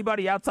not had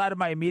anybody outside of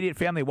my immediate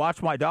family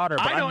watch my daughter.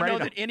 But I don't know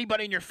that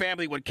anybody in your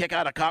family would kick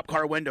out a cop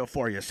car window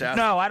for you, Seth.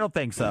 No, I don't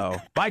think so.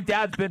 My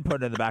dad's been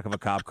put in the back of a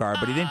cop car,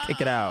 but he didn't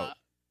kick it out.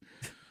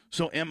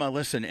 So, Emma,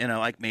 listen, in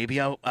like maybe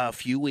a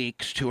few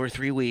weeks, 2 or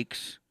 3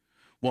 weeks,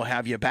 we'll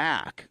have you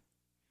back.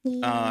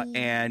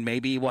 And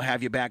maybe we'll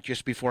have you back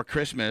just before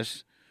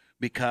Christmas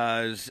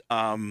because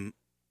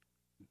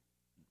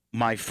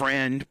my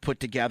friend put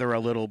together a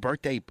little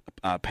birthday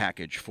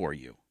package for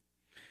you.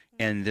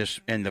 And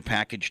the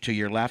package to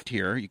your left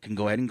here, you can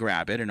go ahead and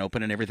grab it and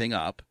open everything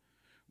up.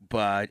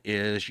 But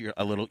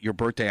your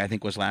birthday, I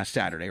think, was last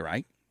Saturday,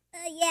 right?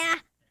 Yeah.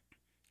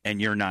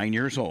 And you're 9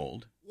 years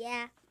old.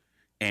 Yeah.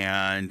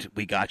 And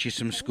we got you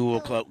some school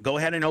clothes. Go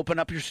ahead and open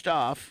up your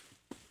stuff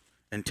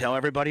and tell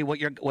everybody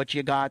what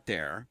you got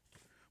there.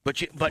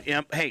 But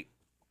hey,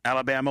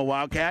 Alabama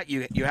Wildcat,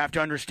 you have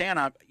to understand,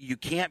 you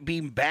can't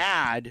be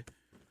bad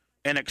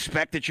and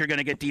expect that you're going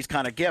to get these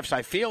kind of gifts.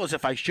 I feel as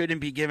if I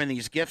shouldn't be giving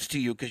these gifts to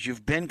you because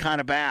you've been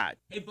kind of bad.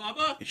 Hey,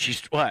 Bubba.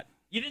 She's what?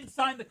 You didn't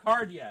sign the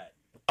card yet.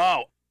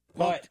 Oh,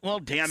 well,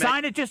 damn it.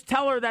 Sign it. Just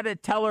tell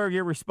her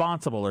you're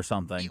responsible or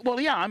something.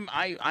 Well, yeah,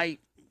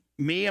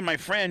 me and my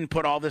friend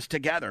put all this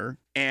together,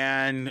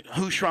 and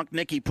Who Shrunk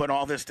Nikki put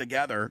all this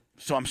together.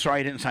 So I'm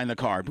sorry I didn't sign the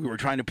card. We were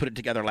trying to put it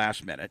together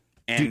last minute.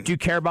 And do you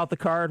care about the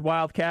card,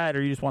 Wildcat,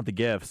 or you just want the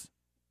gifts?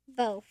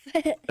 Both.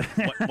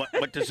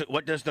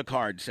 what does the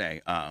card say,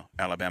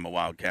 Alabama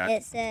Wildcat?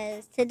 It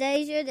says,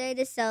 today's your day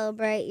to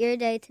celebrate, your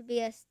day to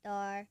be a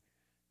star,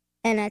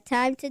 and a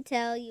time to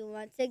tell you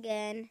once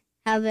again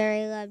how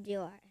very loved you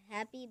are.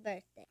 Happy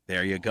birthday.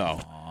 There you go.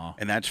 Aww.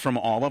 And that's from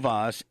all of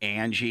us,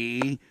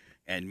 Angie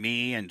and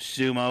me and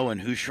Sumo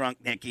and Who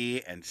Shrunk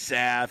Nikki and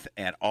Seth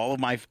and all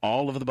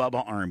of the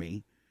Bubba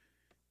Army.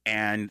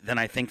 And then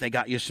I think they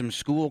got you some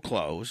school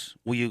clothes.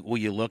 Will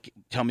you look?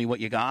 Tell me what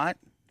you got?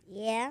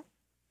 Yeah.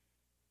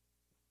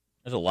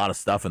 There's a lot of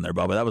stuff in there,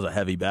 Bubba. That was a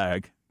heavy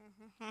bag.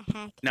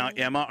 Now,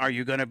 Emma, are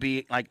you going to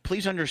be like?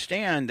 Please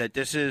understand that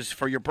this is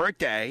for your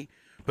birthday,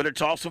 but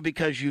it's also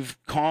because you've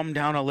calmed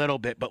down a little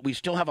bit. But we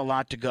still have a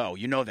lot to go.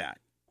 You know that.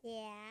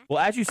 Yeah. Well,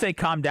 as you say,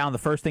 calm down. The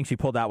first thing she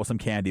pulled out was some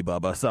candy,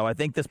 Bubba. So I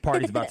think this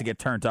party's about to get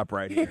turned up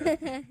right here.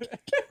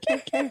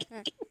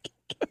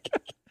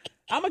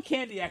 I'm a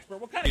candy expert.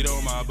 What kind of?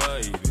 On my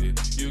baby,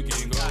 you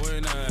can go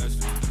and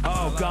ask.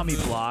 Oh, gummy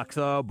blocks.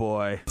 Oh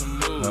boy.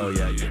 Oh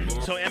yeah.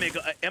 So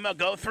Emma,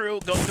 go through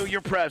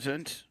your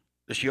presents.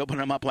 Does she open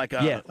them up like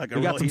a Yeah. like a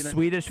We got real some heathen?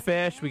 Swedish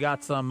fish. We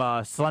got some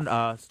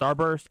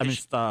Starburst. I mean,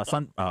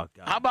 sun. Oh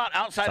God. How about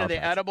outside of the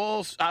Starburst.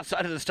 edibles,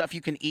 outside of the stuff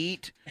you can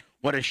eat?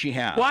 What does she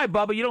have? Why,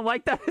 Bubba? You don't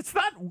like that? It's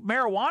not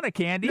marijuana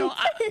candy. No,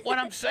 what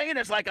I'm saying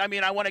is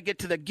I want to get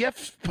to the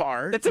gifts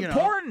part. It's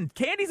important.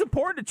 Candy's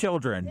important to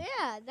children.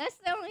 Yeah, that's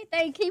the only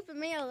thing keeping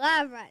me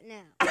alive right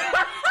now.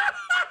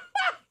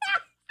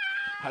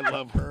 I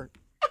love her.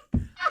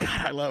 God,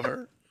 I love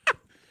her.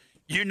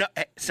 You know,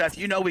 Seth.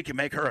 You know we can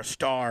make her a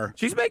star.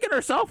 She's making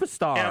herself a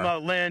star. Emma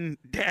Lynn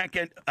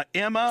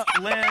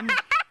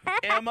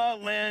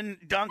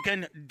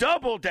Duncan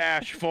Double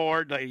Dash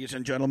Ford, ladies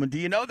and gentlemen. Do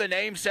you know the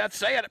name, Seth?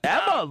 Say it.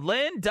 Emma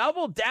Lynn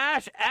Double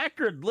Dash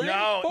Eckerd Lynn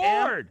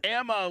Ford.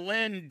 Emma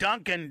Lynn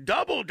Duncan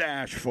Double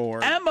Dash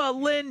Ford. Emma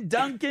Lynn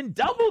Duncan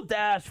Double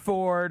Dash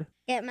Ford.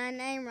 Get my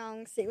name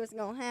wrong, see what's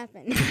going to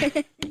happen.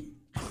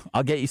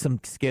 I'll get you some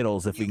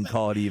Skittles if we can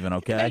call it even,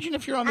 okay? Imagine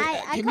if you're on the.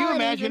 I Can call you it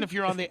imagine even. if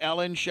you're on the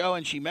Ellen show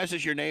and she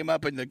messes your name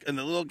up and the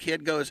little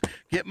kid goes,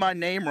 "Get my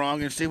name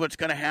wrong and see what's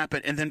going to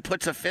happen," and then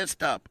puts a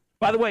fist up.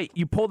 By the way,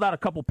 you pulled out a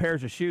couple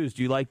pairs of shoes.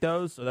 Do you like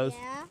those?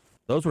 Yeah.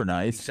 Those were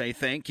nice. Say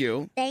thank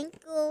you. Thank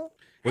you.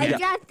 What do you I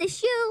dropped the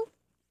shoe.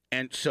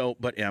 And so,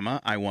 but Emma,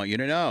 I want you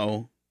to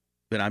know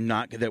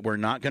that we're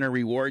not going to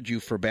reward you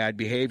for bad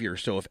behavior.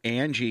 So if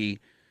Angie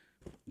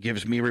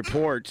gives me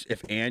reports in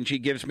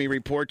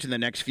the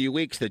next few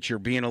weeks that you're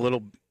being a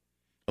little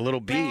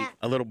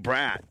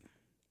brat,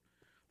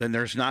 then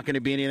there's not going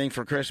to be anything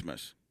for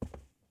Christmas.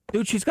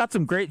 Dude, she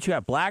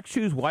got black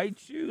shoes, white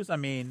shoes. I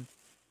mean,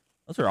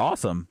 those are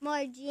awesome.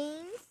 More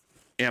jeans.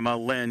 Emma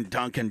Lynn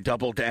Duncan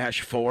Double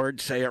Dash Ford.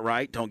 Say it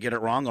right. Don't get it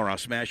wrong or I'll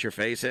smash your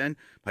face in.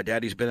 My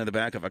daddy's been in the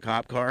back of a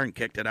cop car and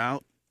kicked it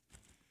out.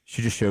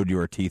 She just showed you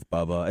her teeth,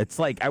 Bubba. It's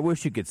like, I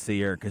wish you could see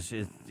her because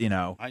she's,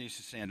 I used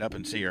to stand up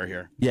and see her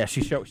here. Yeah, she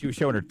was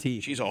showing her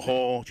teeth. She's a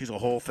whole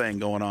thing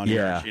going on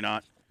here. Is she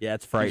not? Yeah,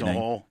 it's She's a frightening.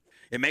 whole.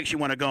 It makes you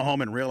want to go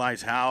home and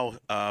realize how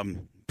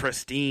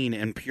pristine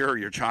and pure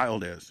your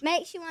child is.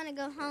 Makes you want to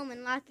go home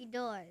and lock your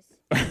doors.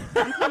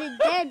 And put a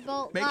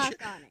deadbolt lock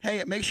on it. Hey,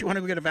 it makes you want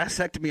to go get a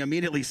vasectomy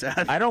immediately,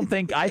 Seth.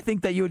 I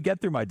think that you would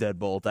get through my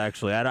deadbolt,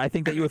 actually. I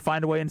think that you would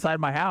find a way inside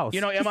my house.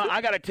 You know, Emma,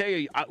 I got to tell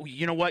you,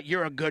 you know what?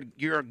 You're a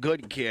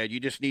good kid. You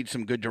just need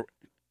some good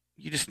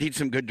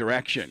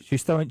direction.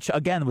 She's throwing,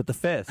 again, with the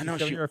fist. I know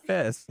She's throwing her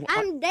fist.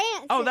 I'm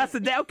dancing. Oh, that's the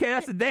dance. Okay,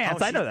 that's the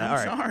dance. I know that. I'm All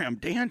right. sorry, I'm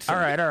dancing. All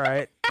right.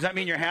 Does that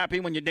mean you're happy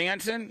when you're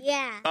dancing?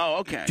 Yeah. Oh,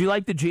 okay. Do you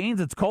like the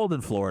jeans? It's cold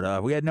in Florida.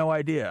 We had no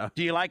idea.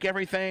 Do you like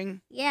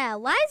everything? Yeah.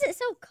 Why is it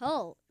so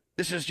cold?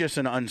 This is just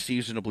an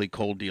unseasonably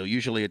cold deal.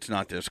 Usually it's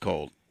not this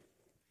cold.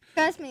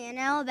 Trust me, in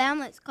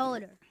Alabama it's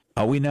colder.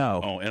 Oh, we know.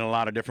 Oh, in a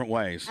lot of different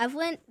ways. I've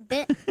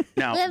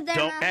Now, lived there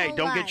my whole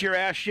don't life. get your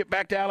ass shipped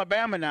back to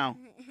Alabama now.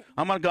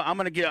 I'm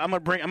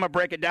gonna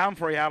break it down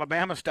for you,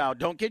 Alabama style.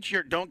 Don't get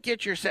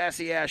your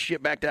sassy ass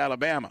shipped back to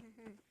Alabama.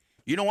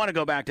 You don't want to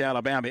go back to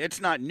Alabama. It's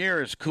not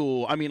near as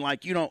cool. I mean,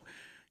 like, you don't.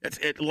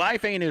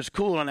 Life ain't as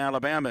cool in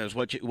Alabama as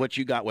what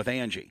you got with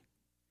Angie.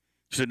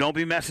 So don't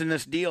be messing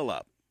this deal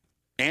up.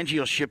 Angie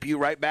will ship you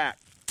right back.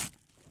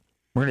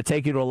 We're going to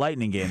take you to a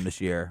Lightning game this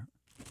year.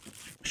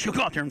 She'll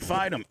go out there and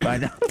fight him. I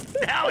know.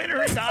 Now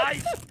entering the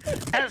ice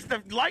as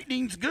the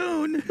Lightning's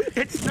goon,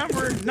 it's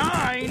number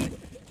 9,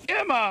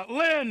 Emma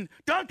Lynn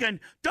Duncan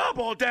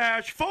Double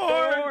Dash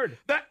Ford,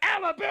 the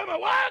Alabama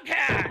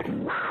Wildcat.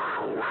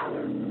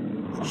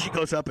 She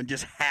goes up and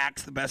just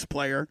hacks the best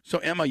player. So,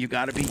 Emma, you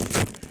got to be...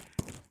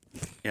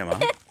 Emma,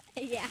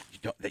 Yeah.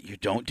 you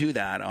don't do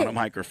that on a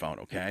microphone,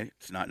 okay?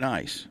 It's not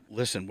nice.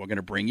 Listen, we're going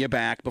to bring you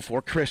back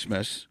before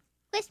Christmas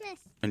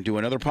and do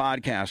another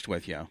podcast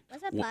with you.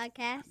 What's a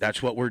podcast?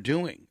 That's what we're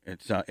doing.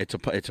 It's a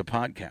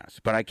podcast,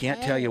 but I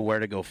can't tell you where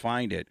to go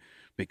find it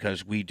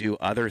because we do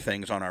other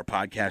things on our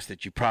podcast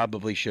that you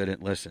probably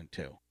shouldn't listen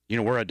to. You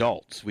know, we're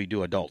adults. We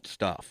do adult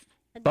stuff.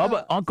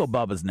 Bubba, Uncle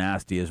Bubba's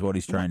nasty is what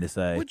he's trying to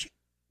say.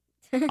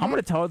 I'm going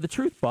to tell her the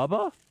truth,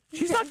 Bubba.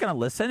 She's not going to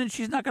listen, and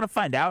she's not going to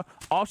find out.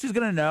 All she's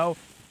going to know,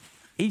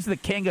 he's the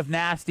king of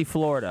nasty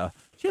Florida.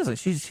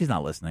 She's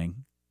not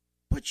listening.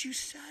 But you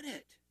said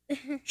it.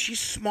 She's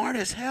smart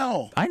as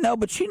hell. I know,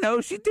 but she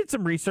knows. She did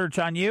some research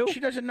on you. She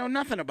doesn't know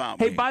nothing about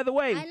me. Hey, by the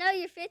way. I know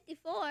you're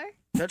 54.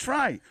 That's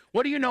right.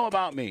 What do you know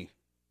about me?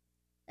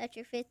 That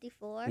you're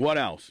 54. What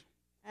else?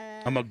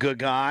 I'm a good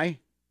guy.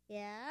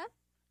 Yeah.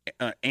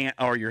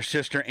 Or your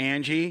sister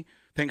Angie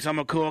thinks I'm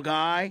a cool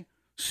guy.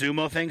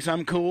 Sumo thinks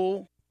I'm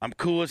cool. I'm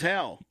cool as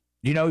hell.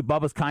 You know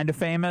Bubba's kind of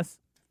famous?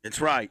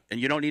 That's right. And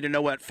you don't need to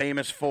know what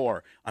famous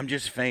for. I'm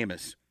just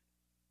famous.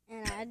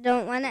 And I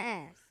don't want to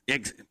ask.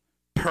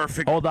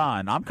 perfect. Hold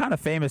on. I'm kind of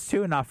famous,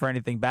 too, not for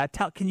anything bad.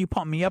 Can you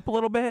pump me up a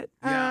little bit?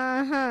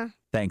 Uh-huh.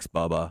 Thanks,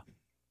 Bubba.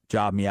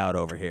 Job me out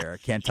over here.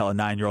 Can't tell a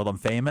 9-year-old I'm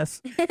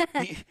famous.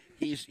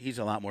 He's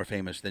a lot more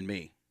famous than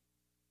me.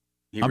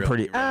 I'm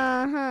pretty.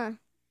 Uh-huh.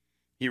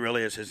 He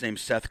really is. His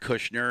name's Seth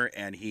Kushner,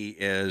 and he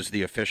is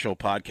the official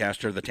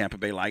podcaster of the Tampa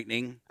Bay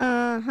Lightning.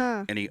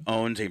 Uh-huh. And he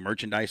owns a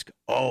merchandise.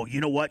 Oh, you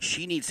know what?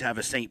 She needs to have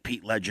a St.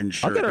 Pete Legend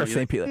shirt. I'll get her a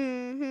St. Pete.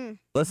 Mm-hmm.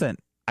 Listen,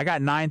 I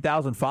got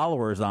 9,000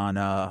 followers on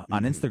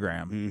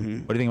Instagram. Mm-hmm.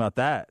 What do you think about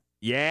that?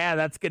 Yeah,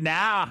 that's good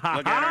now. Ha,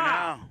 Look at her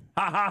now.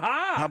 Ha, ha,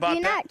 ha. How about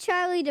You're that? not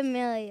Charlie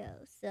D'Amelio,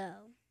 so.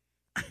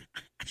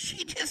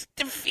 She just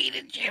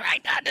defeated you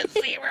right down to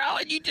 0,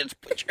 and you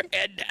just put your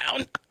head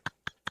down.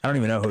 I don't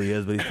even know who he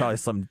is, but he's probably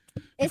some.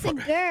 It's a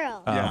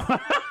girl. Yeah.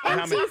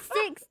 And she's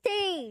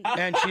 16.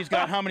 And she's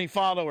got how many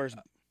followers?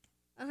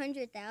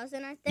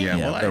 100,000, I think. Yeah,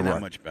 Yeah, well, they're ain't that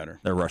right. much better.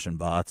 They're Russian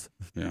bots.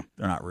 Yeah.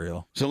 They're not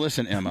real. So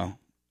listen, Emma,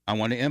 I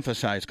want to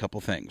emphasize a couple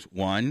things.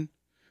 One,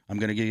 I'm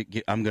going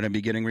to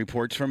be getting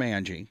reports from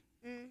Angie.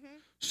 Mm-hmm.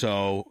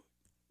 So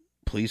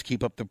please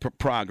keep up the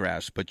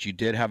progress. But you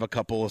did have a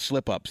couple of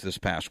slip-ups this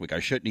past week. I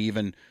shouldn't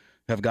even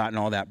have gotten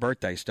all that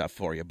birthday stuff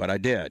for you, but I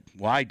did.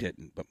 Well, I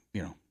didn't, but,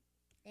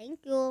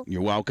 Thank you.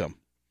 you're welcome.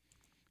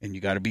 And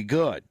you got to be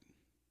good.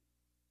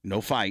 No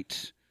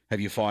fights. Have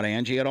you fought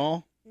Angie at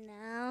all?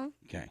 No.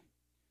 Okay.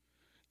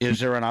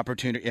 Is there an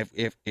opportunity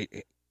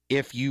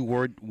if you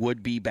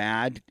would be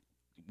bad,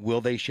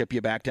 will they ship you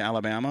back to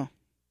Alabama?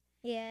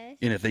 Yes.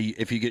 And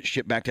if you get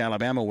shipped back to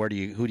Alabama, who do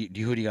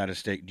you got to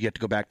stay? Do you have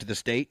to go back to the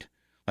state,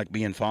 like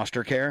be in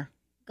foster care?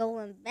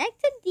 Going back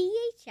to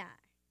DHI.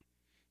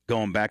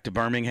 Going back to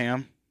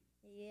Birmingham?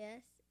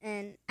 Yes.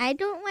 And I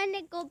don't want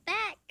to go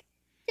back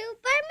to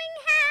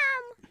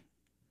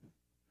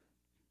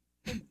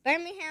Birmingham.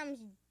 Birmingham's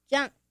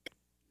junk.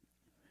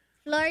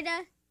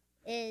 Florida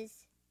is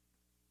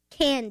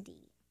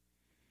candy.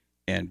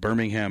 And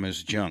Birmingham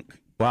is junk.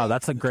 Wow,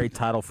 that's a great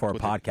title for a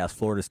podcast.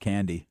 Florida's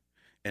Candy.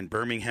 And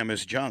Birmingham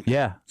is junk.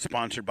 Yeah.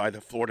 Sponsored by the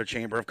Florida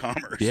Chamber of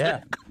Commerce.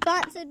 Yeah.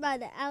 Sponsored by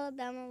the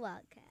Alabama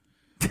Wildcat.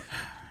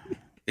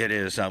 It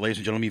is, ladies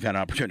and gentlemen, you've had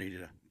an opportunity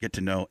to get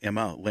to know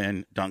Emma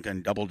Lynn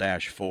Duncan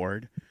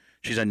Ford.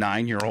 She's a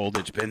 9-year-old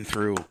that's been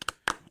through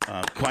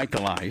quite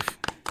the life.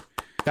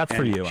 That's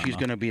for And you, she's Emma.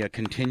 going to be a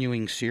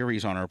continuing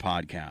series on our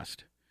podcast.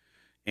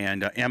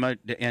 And Emma,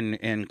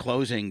 in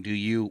closing,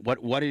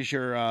 what is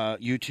your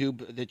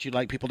YouTube that you'd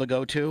like people to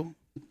go to?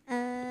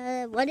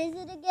 What is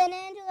it again,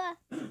 Angela?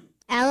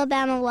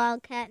 Alabama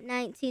Wildcat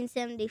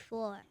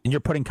 1974. And you're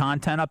putting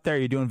content up there?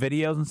 You're doing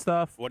videos and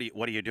stuff? What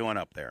are you doing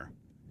up there?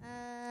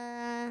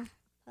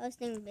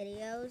 Posting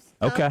videos.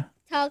 Okay.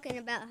 Talking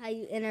about how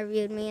you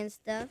interviewed me and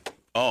stuff.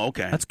 Oh,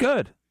 okay. That's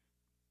good.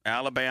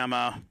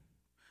 Alabama.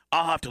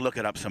 I'll have to look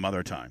it up some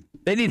other time.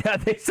 They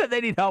said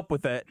they need help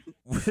with it.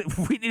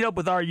 We need help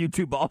with our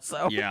YouTube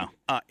also. Yeah.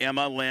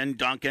 Emma Lynn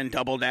Duncan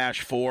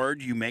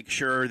Ford, you make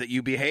sure that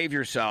you behave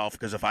yourself,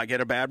 because if I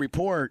get a bad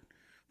report,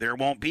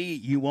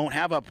 you won't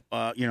have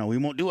we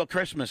won't do a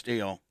Christmas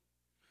deal.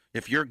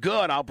 If you're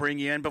good, I'll bring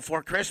you in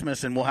before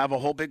Christmas, and we'll have a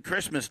whole big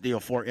Christmas deal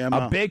for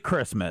Emma. A big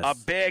Christmas. A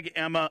big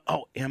Emma.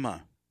 Oh,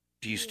 Emma,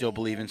 do you still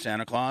believe in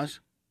Santa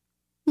Claus?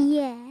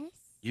 Yes.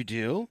 You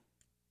do?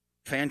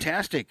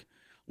 Fantastic.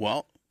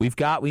 Well,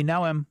 we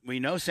know him. we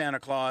know Santa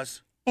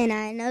Claus. And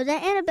I know the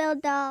Annabelle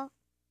doll.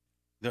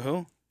 The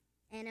who?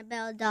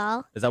 Annabelle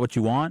doll. Is that what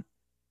you want?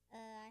 I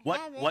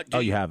have it. What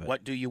do you have it.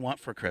 What do you want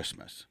for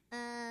Christmas?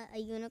 A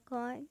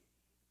unicorn.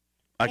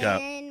 Like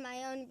and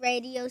my own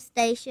radio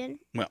station.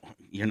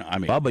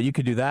 Bubba, you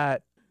could do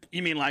that.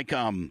 You mean like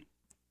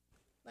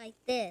Like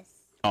this.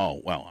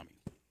 Oh, well,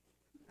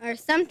 Or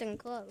something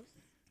close.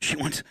 she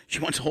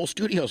wants whole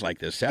studios like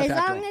this. As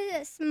long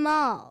as it's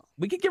small.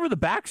 We could give her the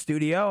back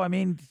studio. I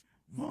mean,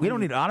 we don't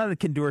need Anna that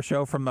can do her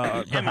show from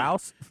her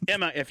house.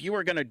 Emma, if you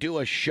were going to do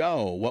a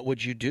show, what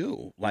would you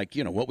do? Like,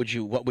 what would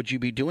you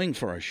be doing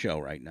for a show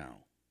right now?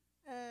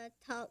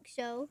 Talk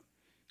show.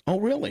 Oh,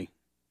 really?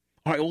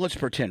 All right, well, let's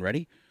pretend.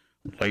 Ready?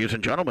 Ladies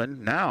and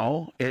gentlemen,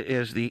 now it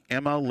is the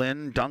Emma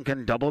Lynn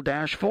Duncan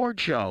Ford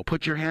show.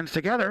 Put your hands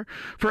together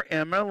for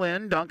Emma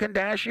Lynn Duncan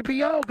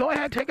EPO. Go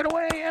ahead, take it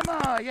away,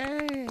 Emma.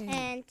 Yay.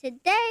 And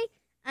today,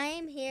 I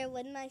am here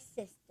with my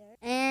sister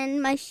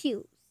and my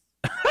shoes.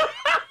 I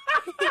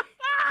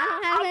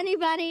don't have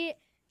any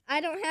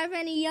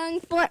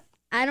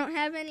I don't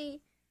have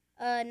any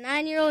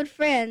 9-year-old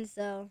friends,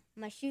 so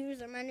my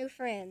shoes are my new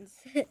friends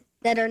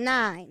that are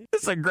 9.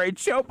 This is a great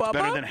show, Bubba.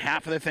 Better than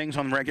half of the things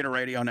on regular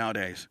radio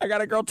nowadays. I got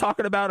a girl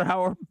talking about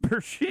how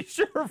her shoes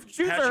are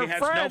She her has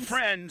friends. no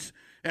friends,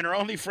 and her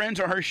only friends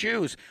are her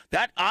shoes.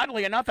 That,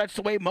 oddly enough, that's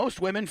the way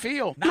most women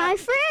feel. My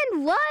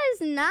friend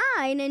was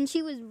 9, and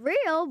she was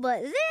real,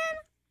 but then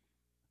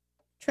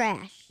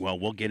trash. Well,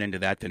 we'll get into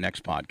that the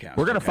next podcast.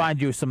 We're going to okay?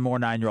 find you some more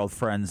 9-year-old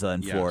friends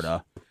in Yes.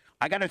 Florida.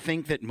 I got to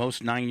think that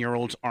most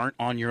 9-year-olds aren't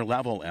on your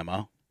level,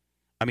 Emma.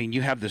 I mean,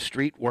 you have the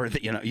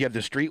you have the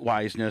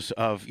streetwiseness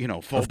of,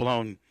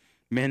 full-blown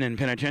men in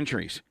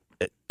penitentiaries.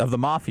 Of the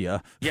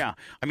mafia. Yeah.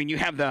 I mean, you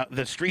have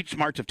the street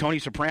smarts of Tony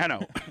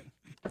Soprano.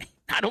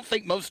 I don't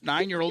think most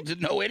 9-year-olds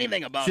know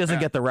anything about She doesn't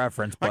that. get the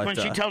reference, Like but when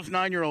she tells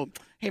 9-year-old,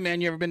 hey,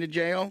 man, you ever been to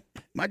jail?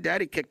 My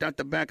daddy kicked out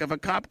the back of a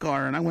cop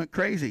car, and I went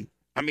crazy.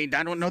 I mean,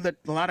 I don't know that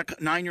a lot of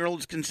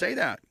 9-year-olds can say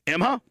that.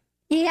 Emma?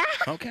 Yeah.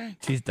 Okay.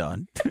 she's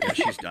done. Yeah,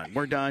 she's done.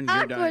 We're done.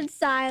 You're done. Awkward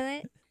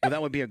silence. Well,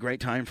 that would be a great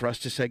time for us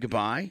to say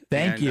goodbye.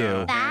 Thank And,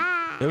 you.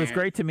 Bye. It was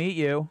great to meet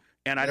you.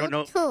 And I don't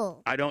know.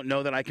 Cool. I don't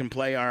know that I can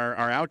play our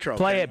outro.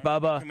 Play Can- it,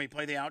 Bubba. Can we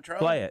play the outro?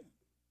 Play it.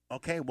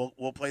 Okay, we'll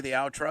play the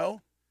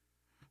outro.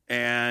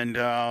 And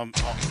that's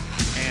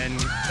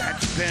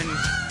been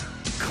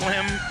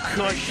Clem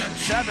Kush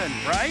 7,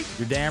 right?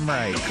 You're damn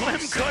right. Clem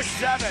Kush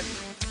 7.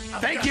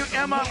 Thank you,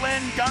 Emma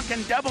Lynn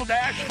Duncan Double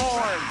Dash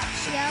Ford.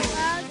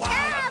 Yellow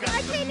cab.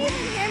 I can't even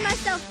hear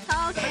myself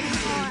talk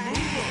anymore.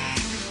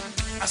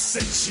 I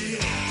said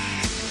chill,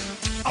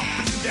 up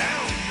and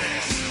down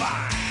that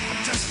spine.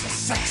 I'm just a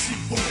sexy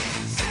boy.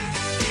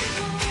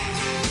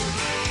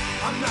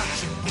 I'm not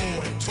your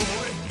boy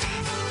toy.